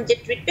কমন যে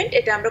ট্রিটমেন্ট,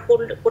 এটা আমরা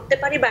করতে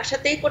পারি,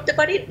 বাসাতেই করতে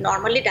পারি,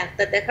 নর্মালি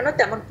ডাক্তার দেখানো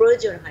তেমন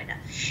প্রয়োজন হয় না।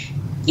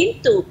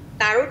 কিন্তু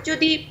কারোর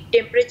যদি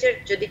টেম্পারেচার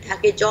যদি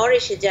থাকে, জ্বর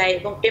এসে যায়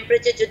এবং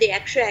টেম্পারেচার যদি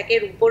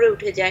 101-এর উপরে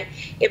উঠে যায়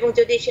এবং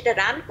যদি সেটা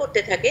রান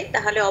করতে থাকে,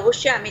 তাহলে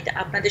অবশ্যই আমি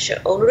আপনাদের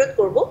অনুরোধ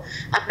করব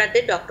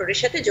আপনাদের ডক্টরের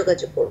সাথে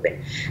যোগাযোগ করবেন।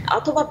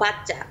 অথবা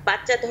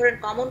বাচ্চা ধরেন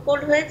কমন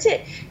কোল্ড হয়েছে,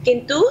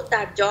 কিন্তু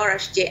তার জ্বর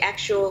আসছে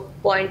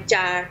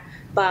 100.4,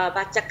 বা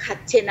বাচ্চা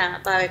খাচ্ছে না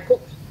বা খুব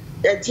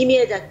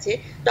ঝিমিয়ে যাচ্ছে,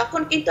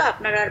 তখন কিন্তু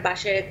আপনারা আর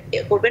বাসায়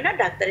করবেন না,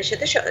 ডাক্তারের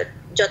সাথে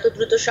যত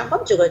দ্রুত সম্ভব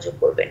যোগাযোগ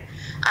করবেন।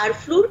 আর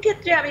ফ্লুর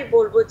ক্ষেত্রে আমি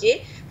বলবো যে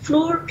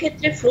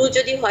ফ্লু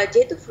যদি হয়,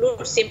 যেহেতু ফ্লুর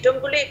সিমটম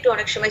গুলো একটু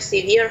অনেক সময়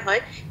সিভিয়ার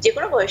হয়, যে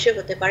কোনো বয়সে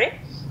হতে পারে,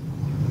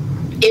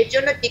 এর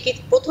জন্য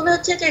প্রথমে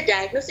হচ্ছে যে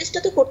ডায়াগনোসিসটা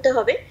তো করতে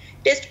হবে,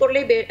 টেস্ট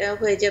করলেই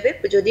হয়ে যাবে।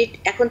 যদি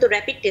এখন তো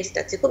র্যাপিড টেস্ট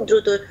আছে, খুব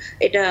দ্রুত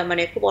এটা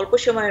মানে খুব অল্প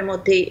সময়ের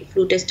মধ্যেই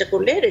ফ্লু টেস্টটা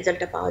করলে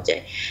রেজাল্টটা পাওয়া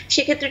যায়।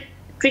 সেক্ষেত্রে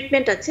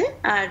ট্রিটমেন্ট আছে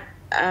আর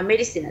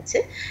মেডিসিন আছে,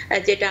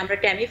 যেটা আমরা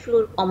ট্যামিফ্লু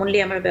কমনলি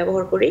আমরা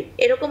ব্যবহার করি।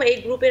 এরকম এই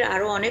গ্রুপের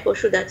আরো অনেক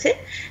ওষুধ আছে,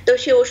 তো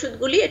সেই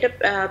ওষুধগুলি এটা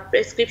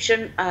প্রেসক্রিপশন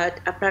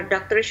আপনার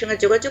ডাক্তারের সঙ্গে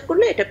যোগাযোগ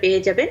করলে এটা পেয়ে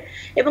যাবেন।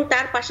 এবং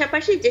তার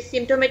পাশাপাশি যে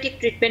সিমটোমেটিক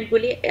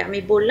ট্রিটমেন্টগুলি আমি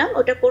বললাম,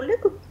 ওটা করলে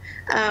খুব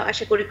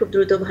আশা করি খুব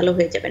দ্রুত ভালো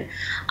হয়ে যাবেন।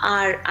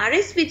 আর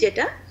আরএসভি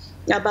যেটা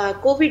বা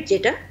কোভিড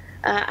যেটা,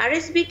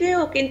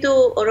 আরএসভিতেও কিন্তু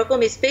ওরকম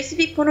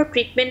স্পেসিফিক কোনো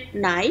ট্রিটমেন্ট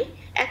নাই।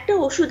 একটা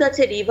ওষুধ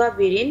আছে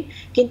রিভাভিরিন,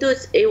 কিন্তু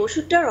এই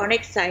ওষুধটার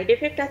অনেক সাইড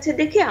এফেক্ট আছে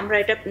দেখে আমরা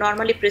এটা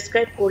নর্মালি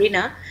প্রেসক্রাইব করি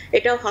না।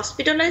 এটা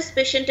হসপিটালাইজ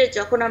পেশেন্টের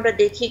যখন আমরা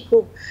দেখি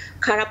খুব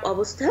খারাপ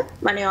অবস্থা,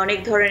 মানে অনেক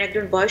ধরনের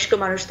একজন বয়স্ক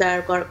মানুষ, তার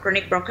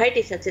ক্রনিক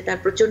ব্রঙ্কাইটিস আছে,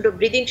 তার প্রচন্ড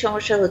ব্রিদিং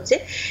সমস্যা হচ্ছে,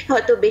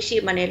 হয়তো বেশি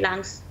মানে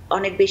লাংস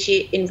অনেক বেশি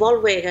ইনভলভ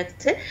হয়ে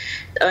গেছে,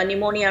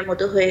 নিউমোনিয়ার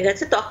মতো হয়ে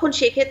গেছে, তখন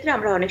সেক্ষেত্রে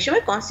আমরা অনেক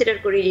সময় কনসিডার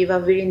করি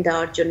রিভাভিরিন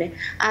দেওয়ার জন্য।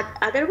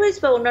 আদারওয়াইজ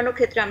বা অন্যান্য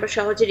ক্ষেত্রে আমরা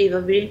সহজে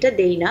রিভাভিরিনটা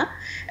দেই না,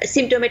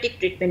 সিমটোমেটিক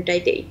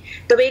ট্রিটমেন্টটাই দেই।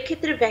 তবে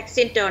এক্ষেত্রে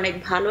ভ্যাকসিনটা অনেক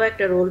ভালো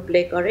একটা রোল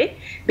প্লে করে,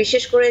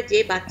 বিশেষ করে যে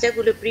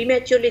বাচ্চাগুলো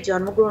প্রিম্যাচুরলি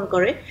জন্মগ্রহণ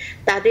করে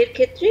তাদের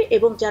ক্ষেত্রে,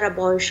 এবং যারা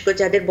বয়স্ক,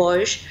 যাদের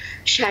বয়স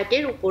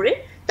 60-এর উপরে,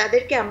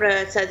 তাদেরকে আমরা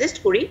সাজেস্ট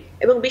করি।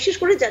 এবং বিশেষ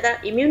করে যারা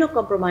ইমিউনো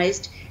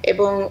কম্প্রোমাইজড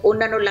এবং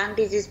অন্যান্য লাং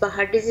ডিজিজ বা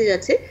হার্ট ডিজিজ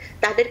আছে,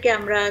 তাদেরকে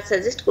আমরা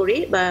সাজেস্ট করি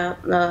বা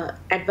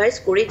অ্যাডভাইস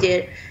করি যে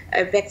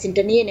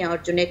ভ্যাকসিনটা নিয়ে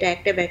নেওয়ার জন্য। এটা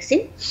একটা ভ্যাকসিন,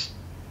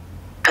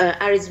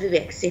 আরএসভি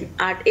ভ্যাকসিন।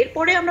 আর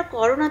এরপরে আমরা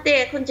করোনাতে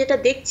এখন যেটা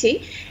দেখছি,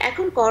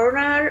 এখন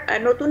করোনার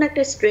নতুন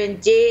একটা স্ট্রেন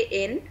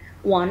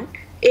JN1,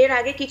 এর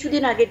আগে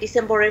কিছুদিন আগে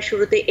ডিসেম্বরের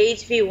শুরুতে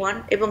HV1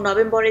 এবং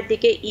নভেম্বরের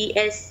দিকে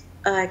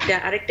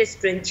আরেকটা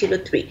স্ট্রেন ছিল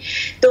 3।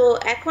 তো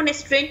এখন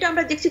স্ট্রেনটা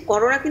আমরা দেখছি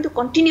করোনা কিন্তু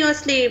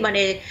কন্টিনিউয়াসলি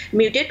মানে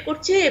মিউটেট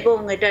করছে এবং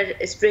এটার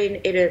স্ট্রেন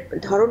এর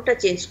ধরনটা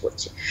চেঞ্জ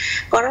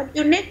করার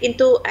জন্য,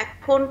 কিন্তু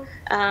এখন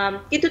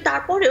কিন্তু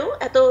তারপরেও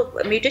এত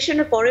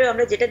মিউটেশনের পরেও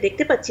আমরা যেটা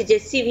দেখতে পাচ্ছি যে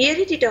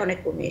সিভিয়ারিটিটা অনেক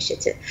কমে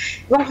এসেছে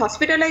এবং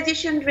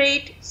হসপিটালাইজেশন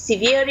রেট,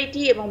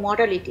 সিভিয়ারিটি এবং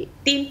মর্টালিটি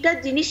তিনটা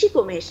জিনিসই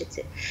কমে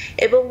এসেছে।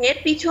 এবং এর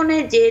পিছনে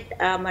যে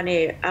মানে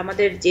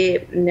আমাদের যে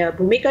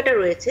ভূমিকাটা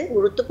রয়েছে,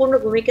 গুরুত্বপূর্ণ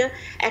ভূমিকা,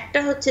 একটা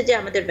হচ্ছে যে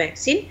আমাদের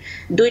ভ্যাকসিন,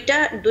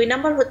 দুই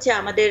নাম্বার হচ্ছে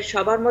আমাদের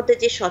সবার মধ্যে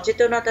যে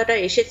সচেতনতাটা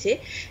এসেছে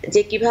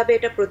যে কিভাবে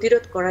এটা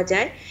প্রতিরোধ করা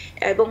যায়,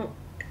 এবং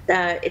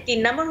 3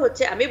 নাম্বার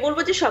হচ্ছে, আমি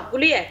বলবো যে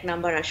সবগুলোই 1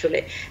 নাম্বার আসলে,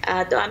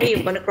 তো আমি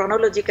মানে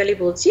ক্রনোলজিক্যালি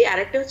বলছি।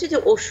 আরেকটা হচ্ছে যে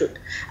ওষুধ,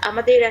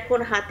 আমাদের এখন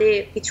হাতে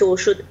কিছু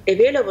ওষুধ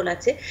অ্যাভেলেবল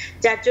আছে,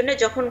 যার জন্য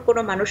যখন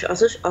কোনো মানুষ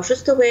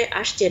অসুস্থ হয়ে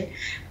আসছেন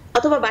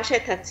অথবা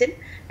বাসায় থাকছেন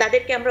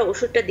তাদেরকে আমরা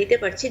ওষুধটা দিতে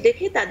পারছি,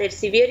 দেখে তাদের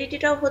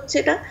সিভিয়ারিটিটাও হচ্ছে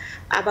না,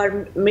 আবার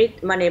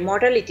মানে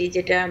মর্টালিটি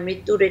যেটা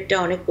মৃত্যু রেটটা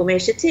অনেক কমে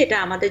এসেছে, এটা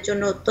আমাদের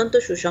জন্য অত্যন্ত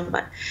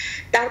সুসংবাদ।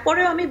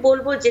 তারপরেও আমি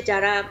বলবো যে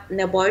যারা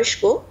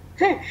বয়স্ক,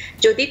 হ্যাঁ,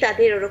 যদি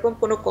তাদের এরকম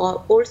কোনো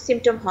কোল্ড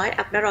সিমটম হয়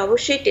আপনারা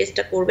অবশ্যই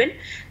টেস্টটা করবেন,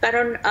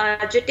 কারণ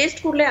যে টেস্ট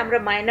করলে আমরা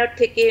মাইনর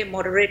থেকে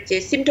মডারেট যে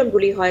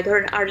সিমটমগুলি হয়,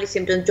 ধরেন আর্লি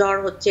সিমটম, জ্বর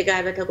হচ্ছে,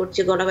 গায়ে ব্যথা করছে,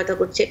 গলা ব্যথা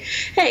করছে,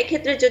 হ্যাঁ,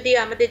 এক্ষেত্রে যদি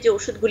আমাদের যে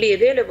ওষুধগুলি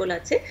অ্যাভেলেবল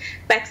আছে,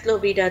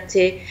 প্যাক্সলোভিড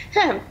আছে,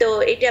 হ্যাঁ, তো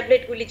এই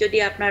ট্যাবলেটগুলি যদি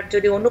আপনার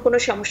যদি অন্য কোনো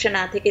সমস্যা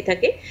না থেকে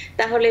থাকে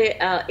তাহলে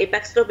এই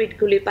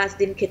প্যাক্সলোভিডগুলি 5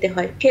 দিন খেতে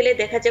হয়, খেলে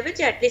দেখা যাবে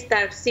যে অ্যাটলিস্ট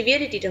তার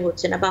সিভিয়ারিটিটা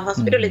হচ্ছে না বা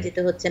হসপিটালে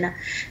যেতে হচ্ছে না।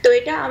 তো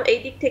এটা এই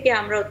দিক থেকে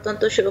আমরা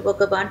অত্যন্ত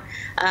সৌভাগ্যবান।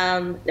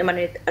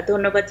 মানে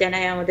ধন্যবাদ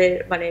জানাই আমাদের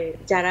মানে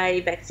যারা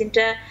এই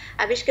ভ্যাকসিনটা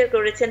আবিষ্কার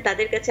করেছেন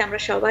তাদের কাছে আমরা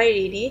সবাই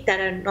ঋণী,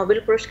 তারা নোবেল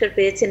পুরস্কার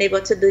পেয়েছেন এই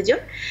বছর 2 জন।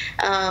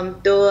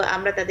 তো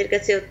আমরা তাদের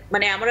কাছে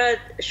মানে আমরা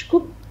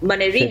খুব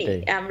মানে ঋণী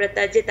আমরা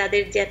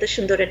তাদের যে এত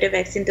সুন্দর একটা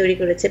ভ্যাকসিন তৈরি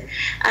করেছেন।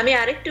 আমি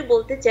আরেকটু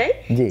বলতে চাই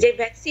যে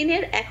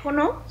ভ্যাকসিনের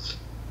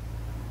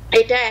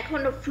এটা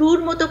এখন ফ্লুর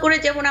মতো করে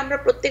যেমন আমরা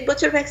প্রত্যেক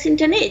বছর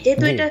ভ্যাকসিনটা নেই,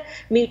 যেহেতু এটা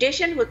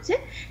মিউটেশন হচ্ছে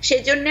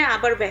সেজন্য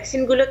আবার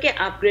ভ্যাকসিনগুলোকে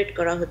আপগ্রেড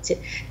করা হচ্ছে।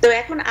 তো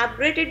এখন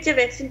আপগ্রেডেড যে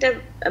ভ্যাকসিনটা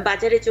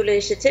বাজারে চলে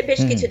এসেছে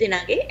বেশ কিছুদিন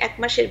আগে, 1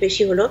 মাসের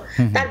বেশি হলো,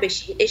 তার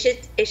বেশি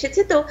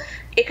এসেছে। তো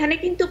এখানে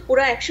কিন্তু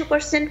পুরো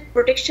 100%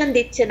 প্রোটেকশন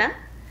দিচ্ছে না,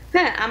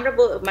 হ্যাঁ, আমরা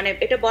মানে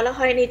এটা বলা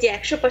হয়নি যে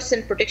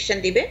 100% প্রোটেকশন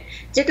দিবে,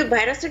 যেহেতু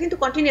ভাইরাসটা কিন্তু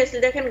কন্টিনিউয়াসলি,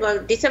 দেখেন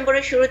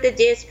ডিসেম্বরের শুরুতে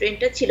যে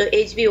স্ট্রেনটা ছিল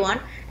HB1,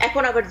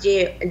 এখন আবার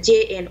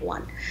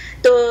JN1,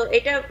 তো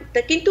এটা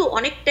কিন্তু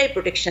অনেকটাই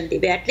প্রোটেকশন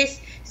দিবে, অ্যাটলিস্ট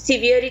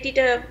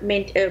সিভিয়ারিটিটা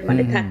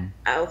মানে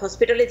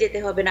হসপিটালে যেতে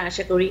হবে না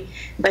আশা করি,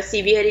 বা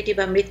সিভিয়ারিটি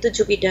বা মৃত্যু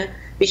ঝুঁকিটা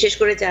বিশেষ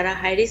করে যারা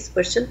হাই রিস্ক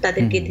পারসন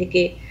তাদেরকে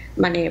থেকে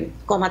মানে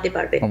কমাতে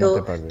পারবে। তো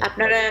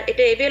আপনারা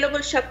এটা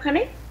অ্যাভেলেবল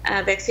সবখানে,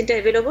 ভ্যাকসিনটা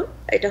অ্যাভেলেবল,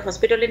 এটা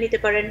হসপিটালে নিতে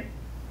পারেন,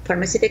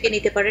 ফার্মেসি থেকে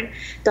নিতে পারেন।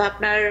 তো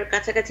আপনার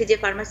কাছাকাছি যে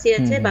ফার্মেসি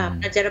আছে বা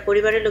আপনার যারা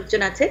পরিবারের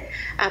লোকজন আছে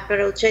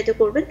আপনারা উৎসাহিত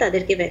করবেন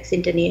তাদেরকে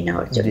ভ্যাকসিনটা নিয়ে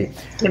নেওয়ার জন্য।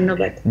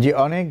 ধন্যবাদ। জি,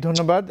 অনেক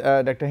ধন্যবাদ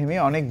ডক্টর হিমি।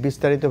 অনেক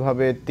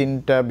বিস্তারিতভাবে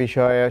 3টা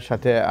বিষয়ের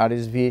সাথে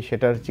আরএসভি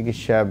সেটার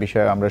চিকিৎসা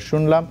বিষয়ে আমরা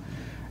শুনলাম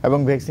এবং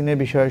ভ্যাকসিনের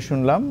বিষয়ে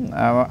শুনলাম।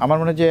 আমার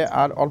মনে হয় যে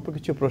আর অল্প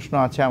কিছু প্রশ্ন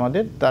আছে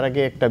আমাদের, তার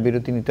আগে একটা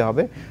বিরতি নিতে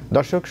হবে।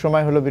 দর্শক,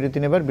 সময় হলো বিরতি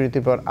নেবার,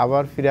 বিরতির পর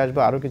আবার ফিরে আসবো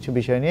আরও কিছু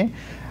বিষয় নিয়ে।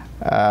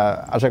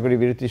 আশা করি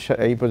বিরতি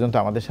এই পর্যন্ত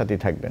আমাদের সাথেই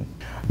থাকবেন।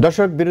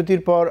 দর্শক,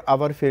 বিরতির পর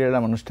আবার ফিরে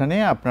এলাম অনুষ্ঠানে।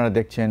 আপনারা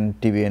দেখছেন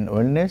TBN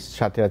ওয়েলনেস,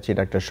 সাথে আছি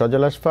ডাক্তার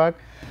সজল আশফাক।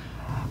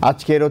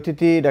 আজকের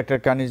অতিথি ডাক্তার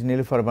কানিজ,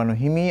 নীলুফার, বানু,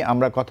 হিমি।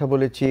 আমরা কথা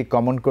বলেছি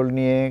কমন কোল্ড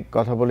নিয়ে,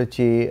 কথা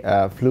বলেছি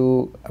ফ্লু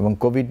এবং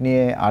কোভিড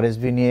নিয়ে,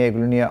 আরএসভি নিয়ে,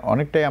 এগুলো নিয়ে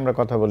অনেকটাই আমরা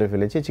কথা বলে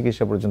ফেলেছি,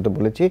 চিকিৎসা পর্যন্ত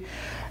বলেছি,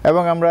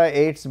 এবং আমরা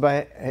এইডস বা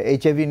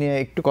HIV নিয়ে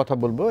একটু কথা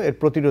বলবো, এর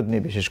প্রতিরোধ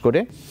নিয়ে বিশেষ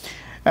করে।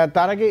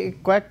 তার আগে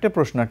কয়েকটা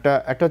প্রশ্ন,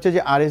 একটা হচ্ছে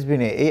যে আরএসভি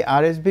নিয়ে, এই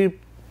আরএসভির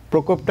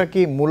প্রকোপটা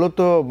কি মূলত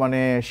মানে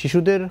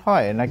শিশুদের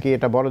হয় নাকি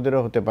এটা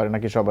বড়দেরও হতে পারে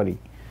নাকি সবারই?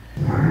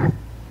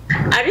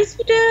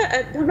 আরএসভিটা,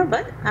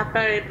 ধন্যবাদ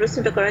আপনার এই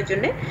প্রশ্নটা করার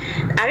জন্য।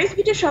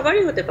 আরএসভিটা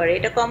সবারই হতে পারে,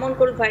 এটা কমন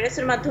কোল্ড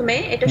ভাইরাসের মাধ্যমে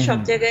এটা সব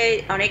জায়গায়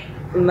অনেক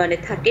মানে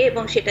থাকে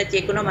এবং সেটা যে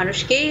কোনো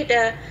মানুষকেই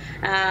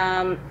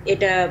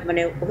এটা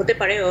মানে হতে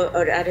পারে,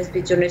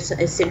 আরএসভির জন্য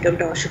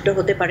সিমটমটা অসুখটা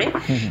হতে পারে।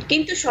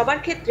 কিন্তু সবার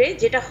ক্ষেত্রে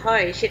যেটা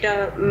হয় সেটা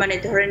মানে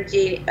ধরেন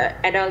যে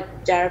অ্যাডাল্ট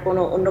যার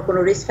অন্য কোনো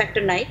রিস্ক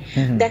ফ্যাক্টর নাই,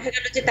 দেখা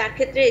গেল যে তার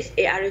ক্ষেত্রে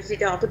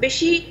আরএসভিটা অত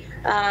বেশি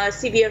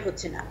সিভিয়ার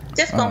হচ্ছে না,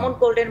 জাস্ট কমন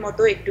কোল্ডের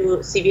মতো একটু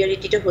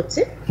সিভিয়ারিটিটা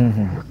হচ্ছে।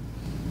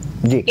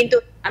 কিন্তু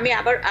আমি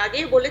আবার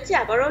আগেই বলেছি,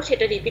 আবারও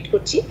সেটা রিপিট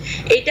করছি,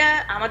 এটা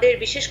আমাদের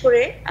বিশেষ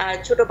করে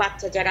ছোট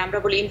বাচ্চা যারা আমরা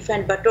বলি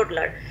ইনফ্যান্ট বা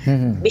টোডলার,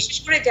 বিশেষ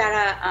করে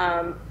যারা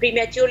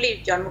প্রিম্যাচিওরলি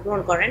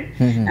জন্মগ্রহণ করেন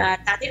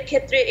তাদের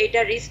ক্ষেত্রে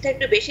এটা রিস্কটা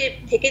একটু বেশি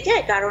থেকে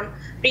যায়, কারণ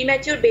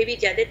প্রিম্যাচিওর বেবি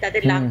যাদের,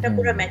 তাদের লাংটা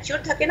পুরো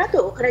ম্যাচিওর থাকে না, তো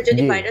ওখানে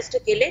যদি ভাইরাসটা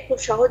গেলে খুব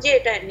সহজে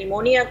এটা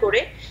নিউমোনিয়া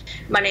করে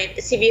মানে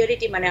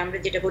সিভিয়ারিটি মানে আমরা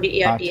যেটা বলি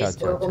ARDS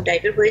ওরকম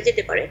টাইপের হয়ে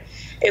যেতে পারে।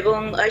 এবং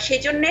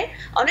সেই জন্য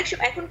অনেক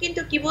সময় এখন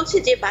কিন্তু কি বলছে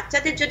যে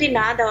বাচ্চাদের যদি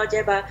না দেওয়া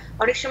যায়, বা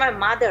অনেক সময়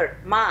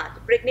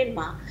প্রেগনেন্ট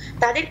মা,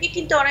 তাদেরকে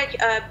কিন্তু অনেক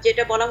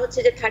যেটা বলা হচ্ছে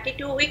যে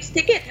 32 উইকস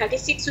থেকে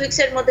 36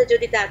 উইকসের মধ্যে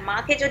যদি তার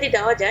মাকে যদি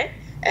দেওয়া যায়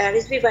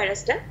আরএসভি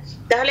ভাইরাসটা,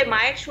 তাহলে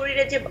মায়ের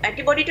শরীরে যে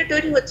অ্যান্টিবডিটা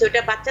তৈরি হচ্ছে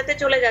ওটা বাচ্চাতে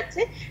চলে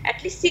যাচ্ছে,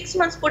 অ্যাটলিস্ট 6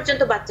 মান্থস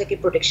পর্যন্ত বাচ্চাকে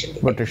প্রোটেকশন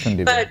দিবে।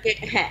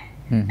 হ্যাঁ,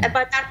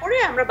 বা তারপরে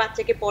আমরা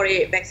বাচ্চাকে পরে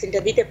ভ্যাকসিনটা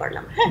দিতে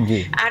পারলাম। হ্যাঁ,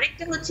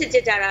 আরেকটা হচ্ছে যে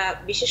যারা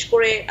বিশেষ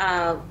করে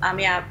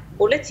আমি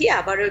বলেছি,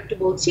 আবারও একটু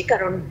বলছি,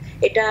 কারণ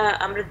এটা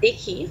আমরা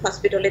দেখি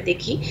হসপিটালে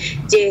দেখি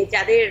যে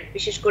যাদের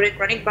বিশেষ করে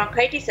ক্রনিক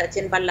ব্রঙ্কাইটিস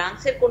আছেন বা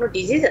লাংসের কোনো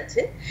ডিজিজ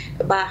আছে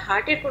বা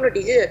হার্টের কোনো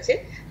ডিজিজ আছে,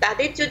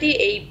 তাদের যদি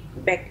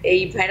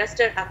এই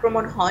ভাইরাসটার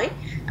আক্রমণ হয়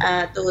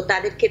তো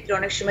তাদের ক্ষেত্রে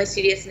অনেক সময়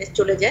সিরিয়াসনেস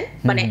চলে যায়,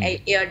 মানে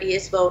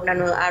এআরডিএস বা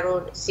অন্যান্য আরো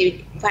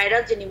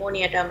ভাইরাল যে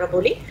নিউমোনিয়াটা আমরা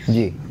বলি,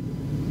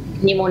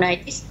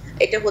 নিউমোনাইটিস,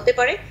 এটা হতে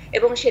পারে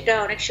এবং সেটা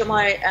অনেক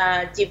সময়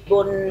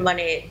জীবন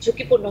মানে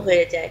ঝুঁকিপূর্ণ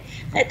হয়ে যায়।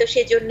 হ্যাঁ, তো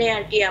সেই জন্য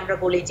আর কি আমরা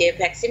বলি যে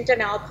ভ্যাকসিনটা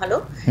নেওয়া ভালো।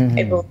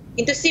 এবং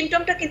কিন্তু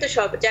সিমটমটা কিন্তু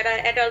সব যারা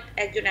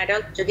একজন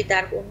অ্যাডাল্ট যদি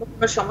তার অন্য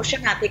কোনো সমস্যা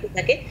না থেকে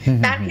থাকে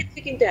তার ক্ষেত্রে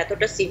কিন্তু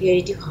এতটা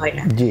সিভিয়ারিটি হয়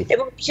না।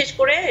 এবং বিশেষ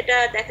করে এটা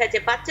দেখা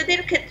যায়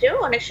বাচ্চাদের ক্ষেত্রেও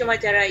অনেক সময়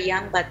যারা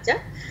ইয়াং বাচ্চা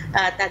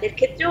তাদের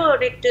ক্ষেত্রেও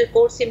অনেকটা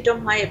কোর সিমটম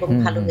হয় এবং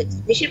ভালো হয়ে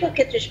যায়, বেশিরভাগ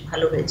ক্ষেত্রে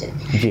ভালো হয়ে যায়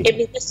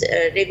এমনিতে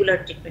রেগুলার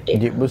ট্রিটমেন্টে।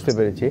 জি, বুঝতে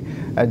পেরেছি।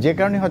 যে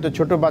কারণে হয়তো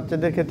ছোট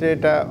বাচ্চাদের ক্ষেত্রে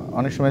এটা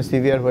অনেক সময়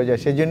সিভিয়ার হয়ে যায়,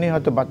 সেই জন্যই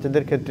হয়তো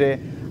বাচ্চাদের ক্ষেত্রে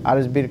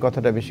আরএসবির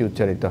কথাটা বেশি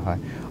উচ্চারিত হয়।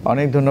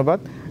 অনেক ধন্যবাদ।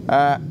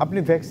 আপনি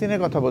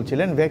ভ্যাকসিনের কথা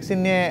বলছিলেন, ভ্যাকসিন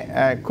নিয়ে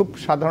খুব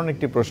সাধারণ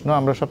একটি প্রশ্ন,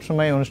 আমরা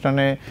সবসময়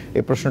অনুষ্ঠানে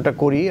এই প্রশ্নটা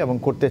করি এবং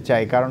করতে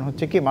চাই, কারণ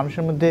হচ্ছে কি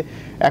মানুষের মধ্যে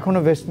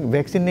এখনও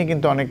ভ্যাকসিন নিয়ে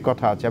কিন্তু অনেক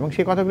কথা আছে এবং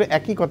সেই কথাগুলো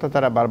একই কথা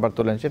তারা বারবার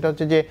তোলেন, সেটা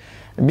হচ্ছে যে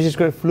বিশেষ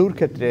করে ফ্লুর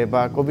ক্ষেত্রে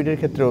বা কোভিডের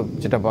ক্ষেত্রেও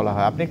যেটা বলা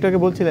হয়। আপনি একটু আগে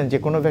বলছিলেন যে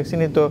কোনো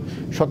ভ্যাকসিনই তো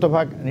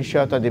শতভাগ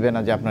নিশ্চয়তা দেবে না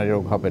যে আপনার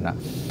রোগ হবে না,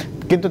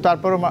 কিন্তু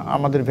তারপরও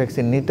আমাদের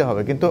ভ্যাকসিন নিতে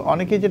হবে। কিন্তু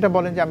অনেকেই যেটা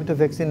বলেন যে আমি তো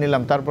ভ্যাকসিন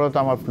নিলাম, তারপরে তো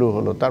আমার ফ্লু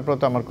হলো, তারপরে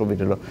তো আমার কোভিড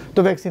হলো, তো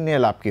ভ্যাকসিন নিয়ে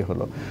লাভ কী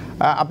হলো?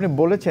 আপনি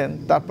বলেছেন,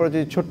 তারপরে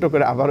যদি ছোট্ট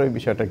করে আবার ওই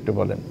বিষয়টা একটু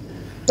বলেন।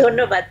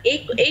 ধন্যবাদ।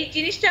 এই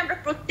জিনিসটা আমরা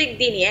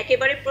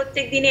একেবারে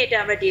প্রত্যেক দিনই এটা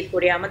আমরা ডিল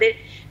করি। আমাদের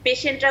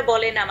পেশেন্টরা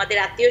বলেন, আমাদের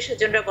আত্মীয়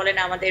স্বজনরা বলেন,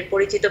 আমাদের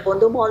পরিচিত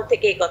বন্ধু মহল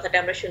থেকে এই কথাটা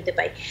আমরা শুনতে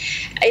পাই।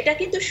 এটা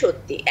কিন্তু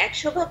সত্যি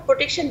 100%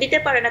 প্রোটেকশন দিতে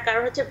পারে না,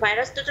 কারণ হচ্ছে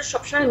ভাইরাসটা তো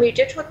সবসময়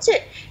মিউটেট হচ্ছে,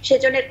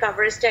 সেজন্য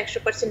কভারেজটা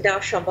 100%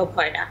 দেওয়া সম্ভব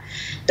হয় না।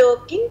 তো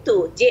কিন্তু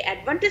যে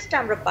অ্যাডভান্টেজটা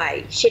আমরা পাই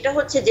সেটা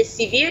হচ্ছে যে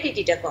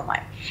সিভিয়ারিটিটা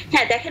কমায়।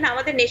 হ্যাঁ, দেখেন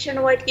আমাদের নেশন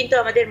ওয়াইড কিন্তু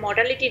আমাদের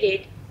মর্টালিটি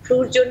রেট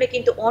ফ্লুর জন্য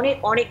কিন্তু অনেক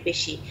অনেক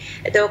বেশি।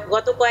 তো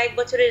গত কয়েক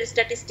বছরের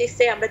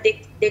স্ট্যাটিস্টিক্সে আমরা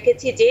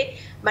দেখেছি যে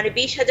মানে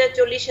 20,000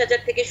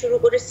 40,000 থেকে শুরু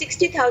করে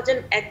 60,000,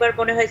 একবার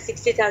মনে হয়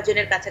 60,000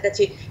 এর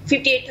কাছাকাছি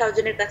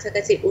 58,000 এর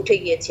কাছাকাছি উঠে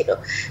গিয়েছিল।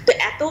 তো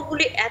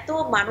এত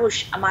মানুষ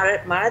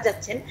মারা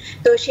যাচ্ছেন,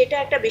 তো সেটা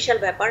একটা বিশাল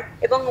ব্যাপার।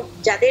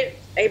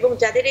 এবং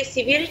যাদের এই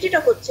সিভিয়ারিটিটা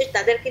হচ্ছে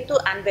তাদের কিন্তু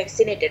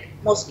আনভ্যাকসিনেটেড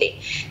মোস্টলি।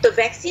 তো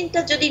ভ্যাকসিনটা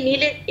যদি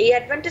নিলে এই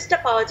অ্যাডভান্টেজটা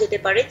পাওয়া যেতে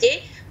পারে যে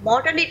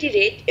মর্টালিটি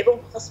রেট এবং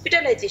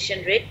হসপিটালাইজেশন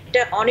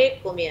রেটটা অনেক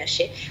কমে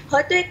আসে।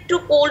 হয়তো একটু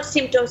কোল্ড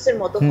সিমটমস এর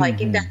মতো হয়,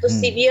 কিন্তু এত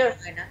সিভিয়ার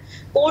হয় না।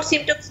 কোল্ড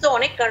সিমটমস তো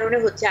অনেক কারণে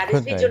হচ্ছে,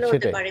 আরএসভির জন্য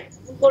হতে পারে,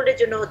 কোল্ডের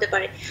জন্য হতে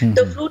পারে।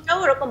 তো ফ্লুটাও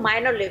ওরকম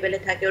মাইনর লেভেলে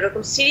থাকে,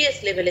 ওরকম সিরিয়াস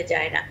লেভেলে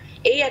যায় না।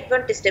 এই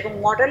অ্যাডভান্টেজটা এবং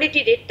মর্টালিটি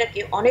রেটটাকে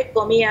অনেক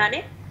কমিয়ে আনে,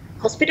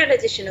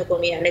 হসপিটালাইজেশনও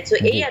কমিয়ে আনে। তো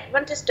এই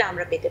অ্যাডভান্টেজটা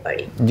আমরা পেতে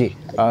পারি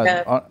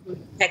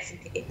ভ্যাকসিন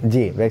থেকে।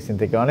 জি, ভ্যাকসিন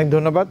থেকে। অনেক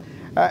ধন্যবাদ।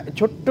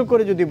 ছোট্ট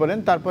করে যদি বলেন,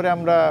 তারপরে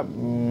আমরা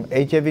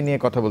এইচআইভি নিয়ে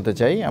কথা বলতে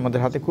চাই, আমাদের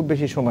হাতে খুব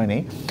বেশি সময়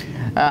নেই।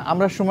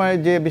 আমরা সময়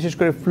যে বিশেষ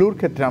করে ফ্লুর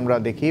ক্ষেত্রে আমরা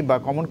দেখি বা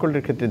কমন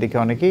কোল্ডের ক্ষেত্রে দেখি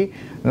অনেকেই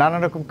নানা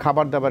রকম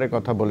খাবার দাবারের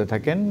কথা বলে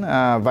থাকেন,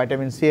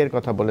 ভাইটামিন সি এর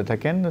কথা বলে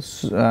থাকেন,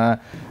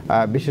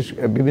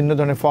 বিভিন্ন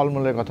ধরনের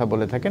ফলমূলের কথা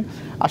বলে থাকেন।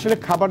 আসলে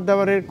খাবার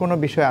দাবারের কোনো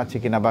বিষয় আছে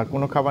কিনা, বা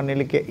কোনো খাবার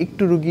নিলে কি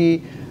একটু রুগী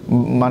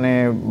মানে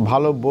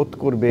ভালো বোধ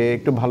করবে,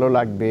 একটু ভালো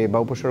লাগবে, বা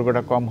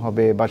উপসর্গটা কম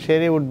হবে বা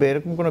সেরে উঠবে,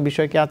 এরকম কোনো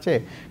বিষয় কি আছে?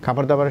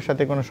 খাবার দাবারের সাথে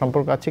কোনো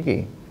সম্পর্ক আছে কি?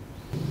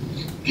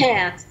 হ্যাঁ,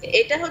 আছে।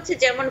 এটা হচ্ছে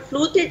যেমন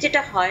ফ্লুতে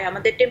যেটা হয়,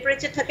 আমাদের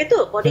টেম্পারেচার থাকে, তো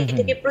বডি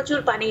থেকে প্রচুর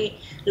পানি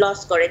লস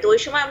করে। তো ওই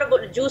সময় আমরা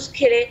জুস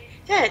খেলে,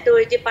 হ্যাঁ, তো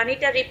ওই যে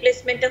পানিটা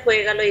রিপ্লেসমেন্টটা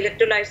হয়ে গেল,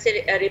 ইলেকট্রোলাইটসের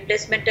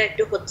রিপ্লেসমেন্টটা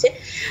একটু হচ্ছে,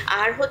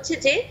 আর হচ্ছে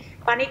যে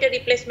পানিটা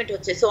রিপ্লেসমেন্ট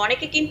হচ্ছে। সো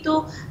অনেকে কিন্তু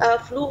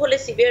ফ্লু হলে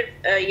সিভিয়ার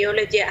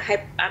হলে যে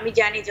আমি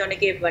জানি যে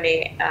অনেকে মানে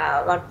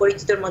আমার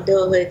পরিচিতর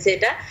মধ্যেও হয়েছে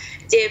এটা,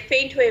 যে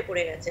ফেইন্ট হয়ে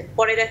পড়ে গেছেন,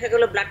 পরে দেখা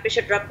গেল ব্লাড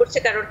প্রেশার ড্রপ করছে,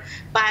 কারণ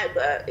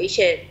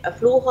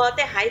ফ্লু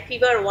হওয়াতে হাই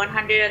ফিভার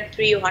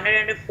 103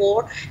 104,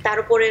 তার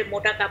উপরে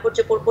মোটা কাপড়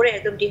চোপড় পরে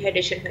একদম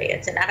ডিহাইড্রেশন হয়ে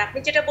গেছেন। আর আপনি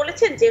যেটা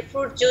বলেছেন যে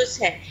ফ্রুট জুস,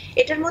 হ্যাঁ,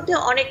 এটার মধ্যে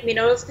অনেক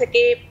মিনারেলস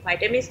থাকে,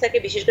 ভাইটামিনস থাকে,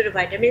 বিশেষ করে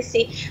ভাইটামিন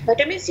সি।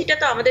 ভাইটামিন সিটা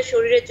তো আমাদের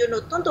শরীরের জন্য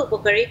অত্যন্ত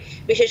উপকারী,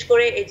 বিশেষ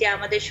করে এই যে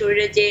আমাদের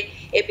শরীরে যে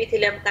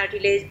epithelium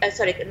cartilage,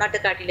 sorry not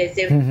the cartilage,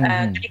 যে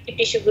কানেকটিভ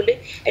টিস্যুগুলি,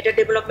 এটা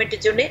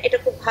ডেভেলপমেন্টের জন্য এটা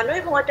খুব ভালো,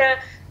 এবং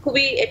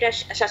এটা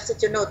স্বাস্থ্যের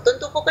জন্য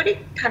অত্যন্ত উপকারী,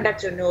 ঠান্ডার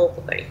জন্য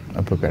উপকারী।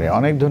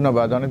 অনেক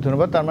ধন্যবাদ, অনেক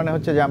ধন্যবাদ। তার মানে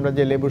হচ্ছে যে আমরা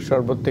যে লেবুর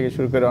শরবত থেকে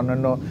শুরু করে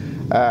অন্যান্য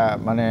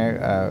মানে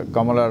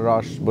কমলার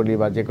রস বলি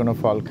বা যে কোনো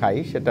ফল খাই,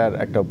 সেটার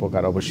একটা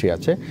উপকার অবশ্যই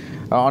আছে।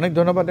 অনেক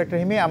ধন্যবাদ ডক্টর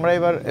হিমি। আমরা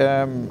এবার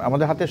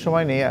আমাদের হাতে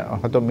সময় নেই,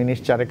 হয়তো মিনিট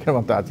 4-এর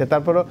মতো আছে,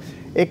 তারপরও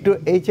একটু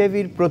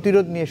এইচআইভির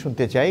প্রতিরোধ নিয়ে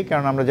শুনতে চাই,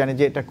 কারণ আমরা জানি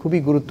যে এটা খুবই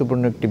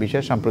গুরুত্বপূর্ণ একটি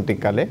বিষয়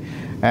সাম্প্রতিককালে।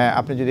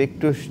 আপনি যদি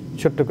একটু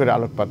ছোট্ট করে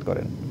আলোকপাত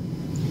করেন।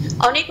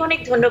 অনেক অনেক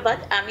ধন্যবাদ।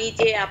 আমি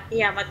যে আপনি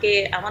আমাকে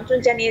আমন্ত্রণ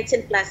জানিয়েছেন,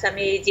 প্লাস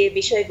আমি এই যে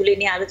বিষয়গুলি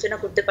নিয়ে আলোচনা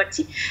করতে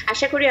পারছি,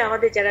 আশা করি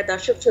আমাদের যারা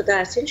দর্শক শ্রোতা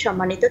আছেন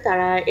সম্মানিত,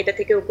 তারা এটা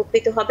থেকে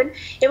উপকৃত হবেন।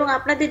 এবং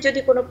আপনাদের যদি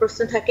কোনো প্রশ্ন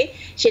থাকে,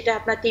 সেটা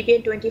আপনার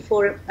TBN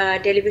 24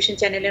 টেলিভিশন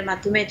চ্যানেলের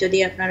মাধ্যমে যদি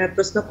আপনারা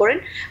প্রশ্ন করেন,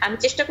 আমি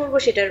চেষ্টা করব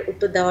সেটার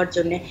উত্তর দেওয়ার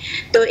জন্য।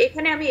 তো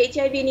এখানে আমি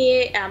HIV নিয়ে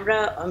আমরা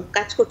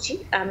কাজ করছি।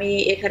 আমি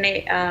এখানে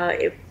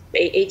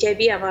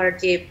এইচআইভি আমার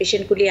যে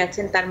পেশেন্টগুলি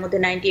আছেন তার মধ্যে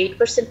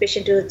 98%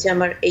 পেশেন্টই হচ্ছে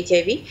আমার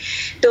এইচআইভি।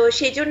 তো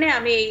সেই জন্য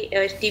আমি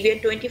TBN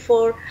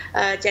 24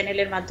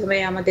 চ্যানেলের মাধ্যমে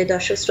আমাদের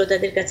দর্শক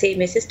শ্রোতাদের কাছে এই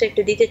মেসেজটা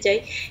একটু দিতে চাই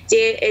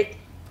যে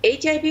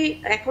এইচআইভি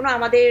এখনো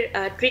আমাদের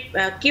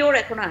কিওর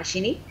এখনো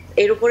আসেনি,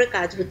 এর উপরে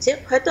কাজ হচ্ছে।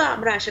 হয়তো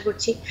আমরা আশা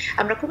করছি,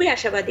 আমরা খুবই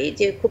আশাবাদী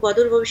যে খুব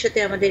অদূর ভবিষ্যতে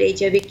আমাদের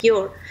এইচআইভি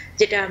কিওর,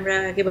 যেটা আমরা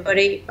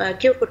একেবারেই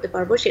কিওর করতে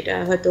পারবো, সেটা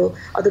হয়তো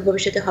অদূর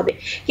ভবিষ্যতে হবে।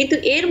 কিন্তু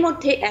এর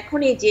মধ্যে এখন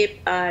এই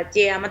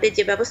যে আমাদের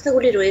যে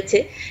ব্যবস্থাগুলি রয়েছে,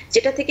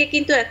 যেটা থেকে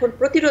কিন্তু এখন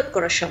প্রতিরোধ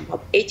করা সম্ভব,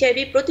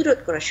 এইচআইভি প্রতিরোধ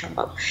করা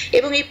সম্ভব,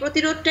 এবং এই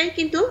প্রতিরোধটাই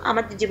কিন্তু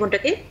আমাদের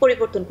জীবনটাকে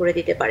পরিবর্তন করে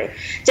দিতে পারে।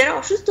 যারা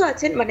অসুস্থ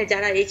আছেন, মানে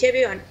যারা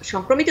এইচআইভি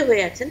সংক্রমিত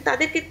হয়ে আছেন,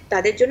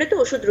 তাদের জন্য তো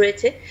ওষুধ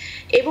রয়েছে,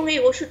 এবং এই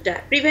ওষুধটা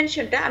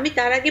প্রিভেনশনটা, আমি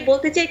তার আগে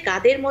বলতে চাই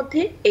কাদের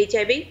মধ্যে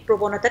এইচআইভি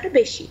প্রবণতাটা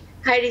বেশি,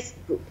 হাই রিস্ক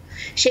গ্রুপ,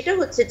 সেটা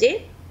হচ্ছে যে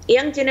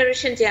ইয়াং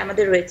জেনারেশন যে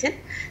আমাদের রয়েছেন,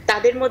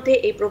 তাদের মধ্যে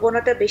এই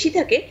প্রবণতা বেশি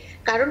থাকে।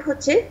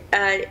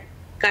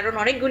 কারণ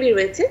অনেকগুলি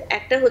রয়েছে।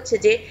 একটা হচ্ছে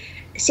যে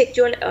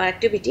সেক্সুয়াল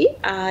অ্যাক্টিভিটি,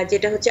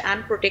 যেটা হচ্ছে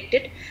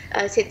আনপ্রোটেক্টেড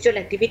সেক্সুয়াল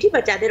অ্যাক্টিভিটি, বা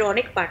যাদের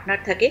অনেক পার্টনার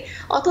থাকে,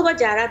 অথবা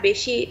যারা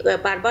বেশি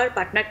বারবার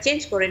পার্টনার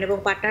চেঞ্জ করেন এবং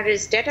পার্টনারের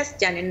স্ট্যাটাস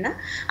জানেন না।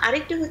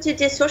 আরেকটা হচ্ছে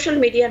যে সোশ্যাল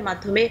মিডিয়ার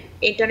মাধ্যমে,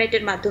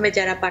 ইন্টারনেটের মাধ্যমে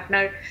যারা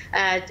পার্টনার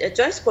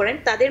চয়েস করেন,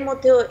 তাদের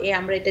মধ্যেও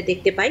আমরা এটা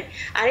দেখতে পাই।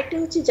 আরেকটা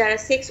হচ্ছে যারা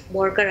সেক্স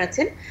ওয়ার্কার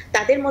আছেন,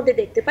 তাদের মধ্যে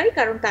দেখতে পাই,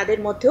 কারণ তাদের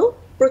মধ্যেও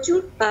প্রচুর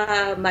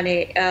মানে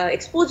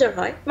এক্সপোজার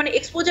হয়। মানে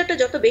এক্সপোজারটা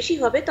যত বেশি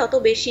হবে তত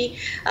বেশি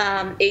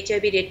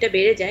এইচআইভি রেটটা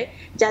বেড়ে যায়।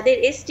 যাদের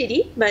এসটিডি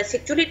বা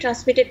সেক্সুয়ালি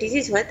ট্রান্সমিটেড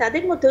ডিজিজ হয়,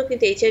 তাদের মধ্যেও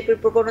কিন্তু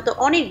এইচআইভির প্রবণতা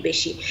অনেক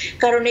বেশি,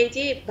 কারণ এই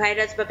যে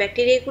ভাইরাস বা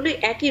ব্যাকটেরিয়াগুলো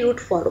একই রুট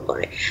ফলো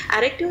করে।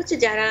 আরেকটা হচ্ছে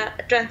যারা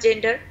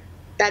ট্রান্সজেন্ডার,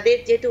 তাদের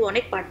যেহেতু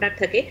অনেক পার্টনার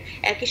থাকে,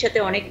 একই সাথে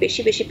অনেক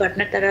বেশি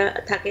পার্টনার তারা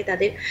থাকে,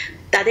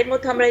 তাদের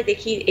মধ্যে আমরা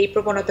দেখি এই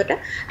প্রবণতাটা।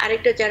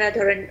 আরেকটা যারা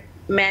ধরেন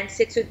man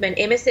sex with man,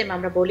 MSM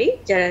আমরা বলি,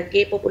 যারা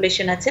গে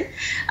পপুলেশন আছেন,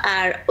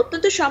 আর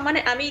অত্যন্ত সম্মানে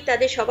আমি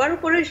তাদের সবার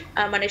উপরে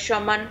মানে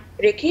সম্মান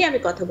রেখেই আমি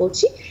কথা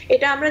বলছি।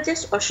 এটা আমরা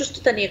জাস্ট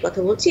অসুস্থতা নিয়ে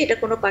কথা বলছি, এটা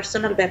কোনো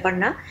পার্সোনাল ব্যাপার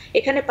না।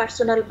 এখানে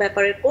পার্সোনাল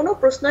ব্যাপারের কোনো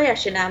প্রশ্নই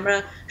আসে না। আমরা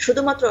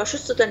শুধুমাত্র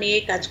অসুস্থতা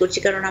নিয়েই কাজ করছি,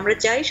 কারণ আমরা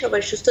চাই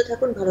সবাই সুস্থ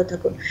থাকুন, ভালো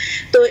থাকুন।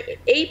 তো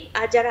এই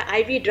যারা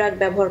আইভি ড্রাগ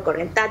ব্যবহার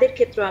করেন, তাদের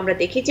ক্ষেত্রে আমরা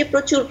দেখি যে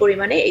প্রচুর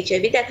পরিমাণে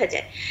এইচআইভি দেখা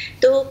যায়।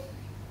 তো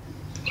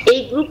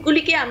এই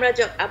গ্রুপগুলিকে আমরা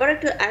আবার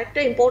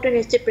আরেকটা ইম্পর্টেন্ট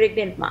হচ্ছে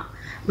প্রেগনেন্ট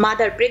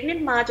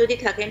প্রেগনেন্ট মা যদি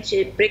থাকেন, সে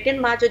প্রেগনেন্ট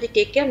মা যদি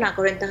টেক কেয়ার না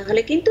করেন,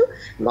 তাহলে কিন্তু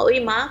ওই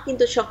মা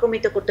কিন্তু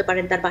সংক্রমিত করতে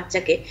পারেন তার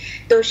বাচ্চাকে।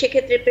 তো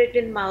সেক্ষেত্রে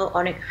প্রেগনেন্ট মাও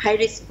অনেক হাই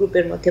রিস্ক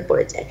গ্রুপের মধ্যে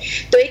পড়ে যায়।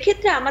 তো এই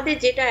ক্ষেত্রে আমাদের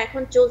যেটা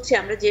এখন চলছে,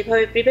 আমরা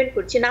যেভাবে প্রিভেন্ট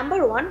করছি, নাম্বার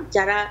 1,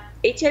 যারা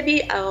এইচআইভি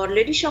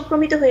অলরেডি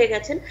সংক্রমিত হয়ে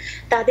গেছেন,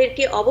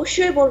 তাদেরকে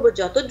অবশ্যই বলবো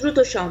যত দ্রুত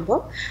সম্ভব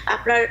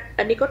আপনার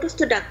নিকটস্থ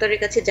ডাক্তারের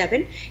কাছে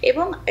যাবেন,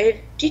 এবং এর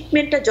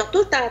ট্রিটমেন্টটা যত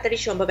তাড়াতাড়ি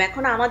সম্ভব।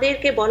 এখন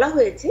আমাদেরকে বলা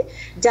হয়েছে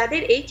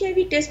যাদের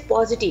HIV test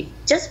positive,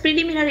 just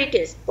preliminary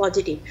test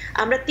positive,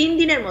 আমরা 3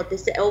 দিনের মধ্যে,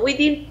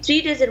 উইদিন 3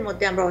 ডেজের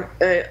মধ্যে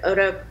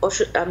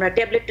আমরা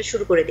ট্যাবলেটটা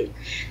শুরু করে দিই।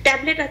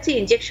 ট্যাবলেট আছে,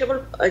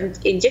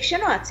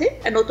 ইনজেকশনও আছে,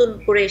 নতুন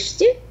করে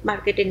এসছে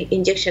মার্কেটে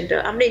ইনজেকশনটা।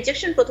 আমরা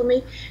ইনজেকশন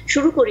প্রথমেই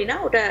শুরু করি না,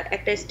 ওটা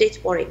একটা স্টেজ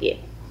পরে গিয়ে।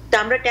 তো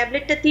আমরা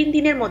ট্যাবলেটটা 3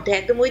 দিনের মধ্যে,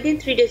 একদম উইদিন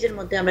 3 ডেজের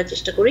মধ্যে আমরা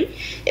চেষ্টা করি,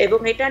 এবং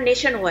এটা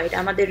নেশন ওয়াইড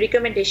আমাদের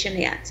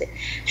রিকমেন্ডেশনে আছে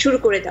শুরু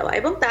করে দেওয়া,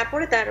 এবং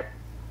তারপরে তার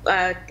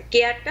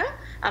কেয়ারটা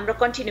আমরা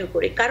কন্টিনিউ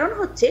করি। কারণ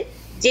হচ্ছে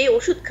যে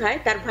ওষুধ খায়,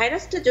 তার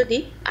ভাইরাসটা যদি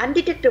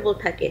আনডিটেক্টেবল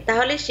থাকে,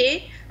 তাহলে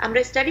আমরা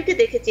স্টাডিতে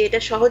দেখেছি এটা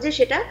সহজে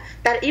সেটা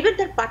তার ইভেন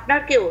তার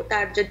পার্টনারকেও,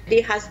 তার যদি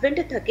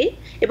হাজবেন্ডে থাকে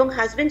এবং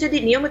হাজবেন্ড যদি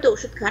নিয়মিত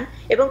ওষুধ খান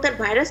এবং তার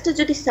ভাইরাসটা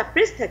যদি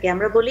সাপ্রেস থাকে,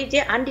 আমরা বলি যে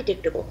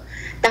আনডিটেক্টেবল,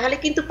 তাহলে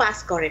কিন্তু পাস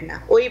করেন না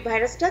ওই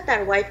ভাইরাসটা,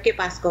 তার ওয়াইফকে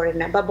পাস করেন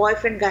না, বা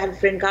বয়ফ্রেন্ড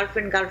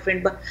গার্লফ্রেন্ড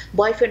বা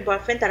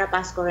বয়ফ্রেন্ড তারা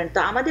পাস করেন। তো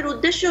আমাদের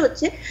উদ্দেশ্য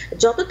হচ্ছে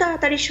যত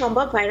তাড়াতাড়ি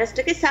সম্ভব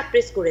ভাইরাসটাকে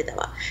সাপ্রেস করে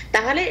দেওয়া,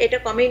 তাহলে এটা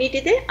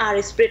কমিউনিটিতে আর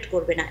স্প্রেড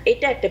করবে না।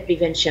 এটা একটা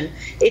প্রিভেনশন,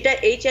 এটা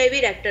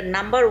এইচআইভির একটা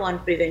নাম্বার 1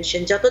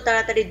 প্রিভেনশন। যত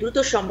তাড়াতাড়ি দ্রুত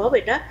সম্ভব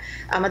এটা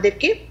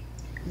আমাদেরকে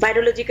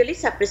ভাইরোলজিক্যালি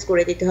সাপ্রেস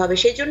করে দিতে হবে।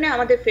 সেই জন্য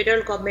আমাদের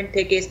ফেডারেল গভর্নমেন্ট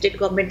থেকে, স্টেট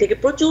গভর্নমেন্ট থেকে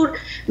প্রচুর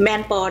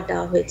ম্যান পাওয়ার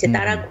দেওয়া হয়েছে।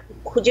 তারা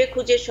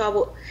খুঁজে সব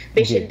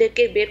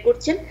পেশেন্টদেরকে বের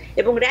করছেন,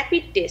 এবং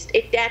র্যাপিড টেস্ট,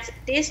 এই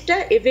টেস্টটা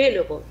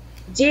এভেলেবল,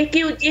 যে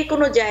কেউ যে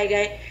কোনো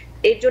জায়গায়,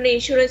 এর জন্য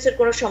ইন্স্যুরেন্সের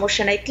কোনো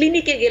সমস্যা নাই।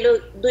 ক্লিনিকে গেলেও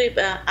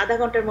আধা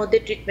ঘন্টার মধ্যে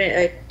ট্রিটমেন্ট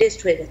টেস্ট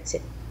হয়ে যাচ্ছে,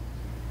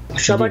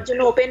 সবার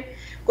জন্য ওপেন।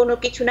 কোনো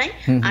কিছু নাই।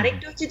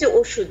 আরেকটা হচ্ছে যে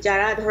ওষুধ,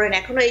 যারা ধরেন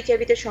এখনো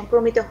এইচআইভি তে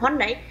সংক্রমিত হন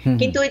নাই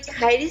কিন্তু ওই যে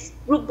হাই রিস্ক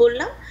গ্রুপ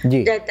বললাম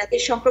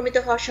তাদের সংক্রমিত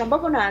হওয়ার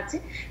সম্ভাবনা আছে,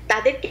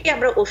 তাদেরকে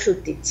আমরা ওষুধ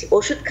দিচ্ছি,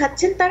 ওষুধ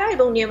খাচ্ছেন তারা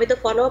এবং নিয়মিত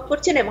ফলো আপ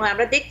করছেন এবং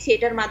আমরা দেখছি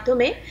এটার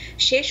মাধ্যমে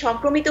সে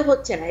সংক্রমিত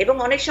হচ্ছে না। এবং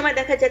অনেক সময়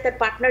দেখা যায় তার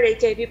পার্টনার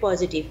এইচআইভি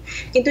পজিটিভ,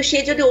 কিন্তু সে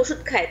যদি ওষুধ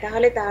খায়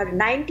তাহলে তার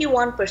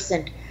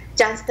 91%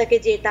 চান্স থাকে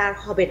যে তার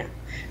হবে না।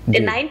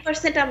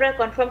 9% আমরা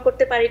কনফার্ম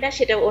করতে পারি না,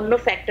 সেটা অন্য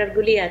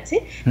ফ্যাক্টরগুলি আছে,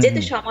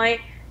 যেহেতু সময়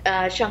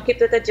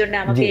সংক্ষিপ্ততার জন্য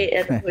আমাকে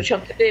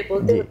সংক্ষেপে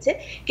বলতে হচ্ছে।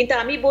 কিন্তু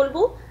আমি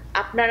বলবো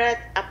আপনারা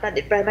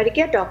আপনাদের প্রাইমারি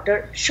কেয়ার ডক্টর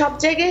সব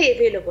জায়গায়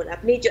এভেলেবল।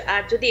 আপনি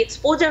আর যদি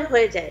এক্সপোজার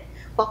হয়ে যায়,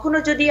 কখনো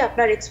যদি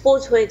আপনার এক্সপোজ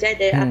হয়ে যায়,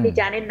 আপনি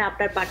জানেন না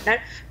আপনার পার্টনার,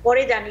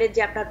 পরে জানলেন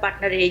যে আপনার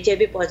পার্টনার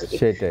এইচআইভি পজিটিভ,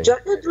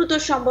 যত দ্রুত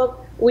সম্ভব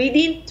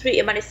উইদিন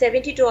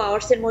 72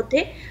 আওয়ার্স এর মধ্যে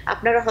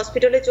আপনারা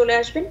হসপিটালে চলে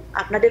আসবেন,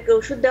 আপনাদেরকে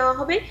ওষুধ দেওয়া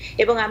হবে।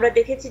 এবং আমরা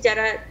দেখেছি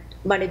যারা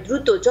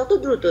দ্রুত, যত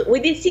দ্রুত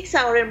উইদিন 6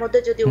 আওয়ারের মধ্যে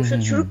যদি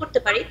ওষুধ শুরু করতে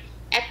পারি,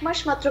 1 মাস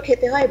মাত্র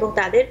খেতে হয় এবং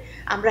তাদের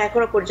আমরা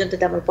এখনো পর্যন্ত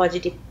তেমন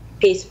পজিটিভ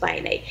কেস পাই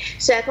নাই।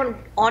 সো এখন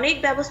অনেক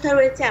ব্যবস্থা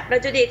রয়েছে, আপনার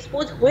যদি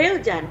এক্সপোজ হয়েও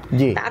যান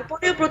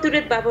তারপরেও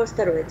প্রতিরোধ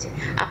ব্যবস্থা রয়েছে,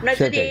 আপনার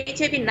যদি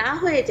এইচআইভি না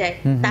হয়ে যায়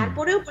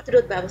তারপরেও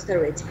প্রতিরোধ ব্যবস্থা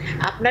রয়েছে,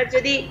 আপনার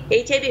যদি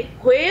এইচআইভি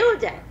হয়েও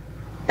যায়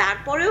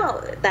তারপরেও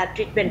তার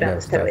ট্রিটমেন্ট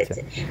ব্যবস্থা রয়েছে।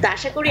 তো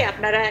আশা করি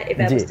আপনারা এই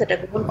ব্যবস্থাটা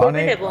গ্রহণ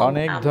করবেন এবং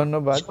অনেক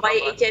ধন্যবাদ, সবাই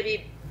এইচআইভি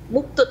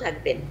মুক্ত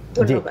থাকবেন।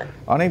 ধন্যবাদ।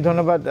 অনেক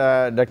ধন্যবাদ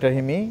ডক্টর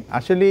হিমি।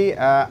 আসলে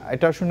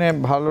এটা শুনে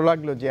ভালো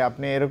লাগলো যে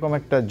আপনি এরকম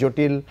একটা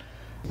জটিল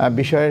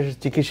বিষয়ের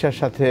চিকিৎসার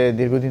সাথে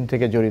দীর্ঘদিন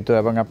থেকে জড়িত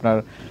এবং আপনার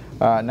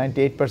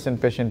 98%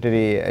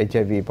 পেশেন্টেরই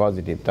এইচআইভি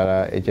পজিটিভ, তারা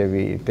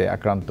এইচআইভিতে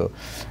আক্রান্ত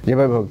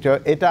যেভাবে হোক।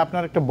 এটা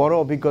আপনার একটা বড়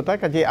অভিজ্ঞতা,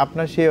 কাজে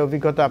আপনার সেই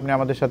অভিজ্ঞতা আপনি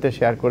আমাদের সাথে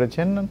শেয়ার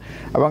করেছেন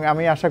এবং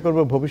আমি আশা করব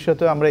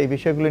ভবিষ্যতে আমরা এই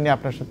বিষয়গুলি নিয়ে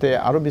আপনার সাথে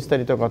আরও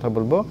বিস্তারিত কথা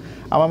বলবো।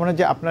 আমার মনে হয়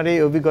যে আপনার এই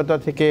অভিজ্ঞতা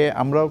থেকে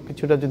আমরাও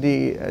কিছুটা যদি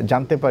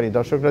জানতে পারি,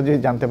 দর্শকরা যদি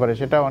জানতে পারে,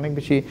 সেটা অনেক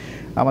বেশি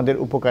আমাদের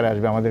উপকারে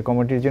আসবে, আমাদের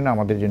কমিউনিটির জন্য,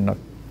 আমাদের জন্য।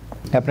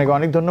 আপনাকে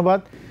অনেক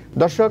ধন্যবাদ।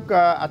 দর্শক,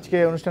 আজকে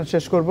অনুষ্ঠান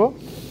শেষ করব।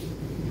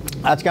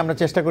 আজকে আমরা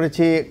চেষ্টা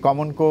করেছি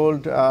common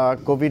cold,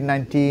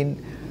 COVID-19,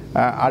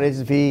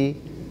 RSV,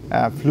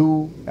 flu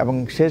এবং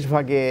শেষ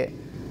ভাগে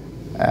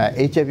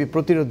এইচআইভি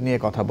প্রতিরোধ নিয়ে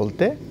কথা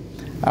বলতে।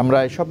 আমরা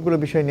সবগুলো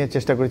বিষয় নিয়ে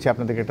চেষ্টা করেছি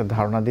আপনাদেরকে একটা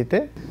ধারণা দিতে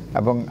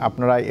এবং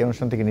আপনারা এই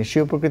অনুষ্ঠান থেকে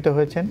নিশ্চয়ই উপকৃত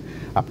হয়েছেন।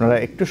 আপনারা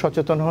একটু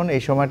সচেতন হন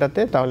এই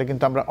সময়টাতে, তাহলে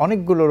কিন্তু আমরা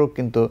অনেকগুলো রোগ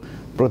কিন্তু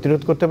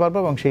প্রতিরোধ করতে পারবো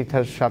এবং সেই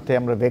সাথে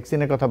আমরা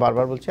ভ্যাকসিনের কথা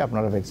বারবার বলছি,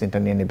 আপনারা ভ্যাকসিনটা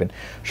নিয়ে নেবেন।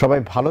 সবাই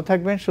ভালো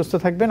থাকবেন, সুস্থ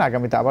থাকবেন।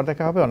 আগামীতে আবার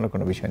দেখা হবে অন্য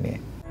কোনো বিষয় নিয়ে।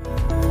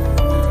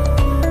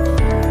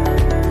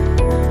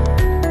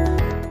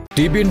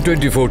 TBN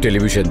 24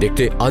 টেলিভিশন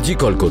দেখতে আজই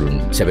কল করুন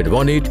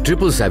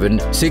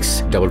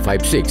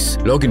 7187776556।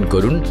 লগ ইন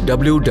করুন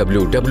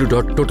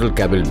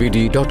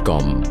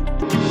www.totalcablebd.com।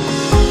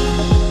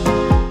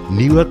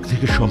 নিউ ইয়র্ক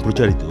থেকে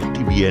সম্প্রচারিত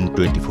TBN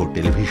 24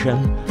 টেলিভিশন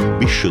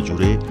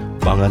বিশ্বজুড়ে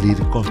বাঙালির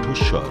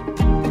কণ্ঠস্বর।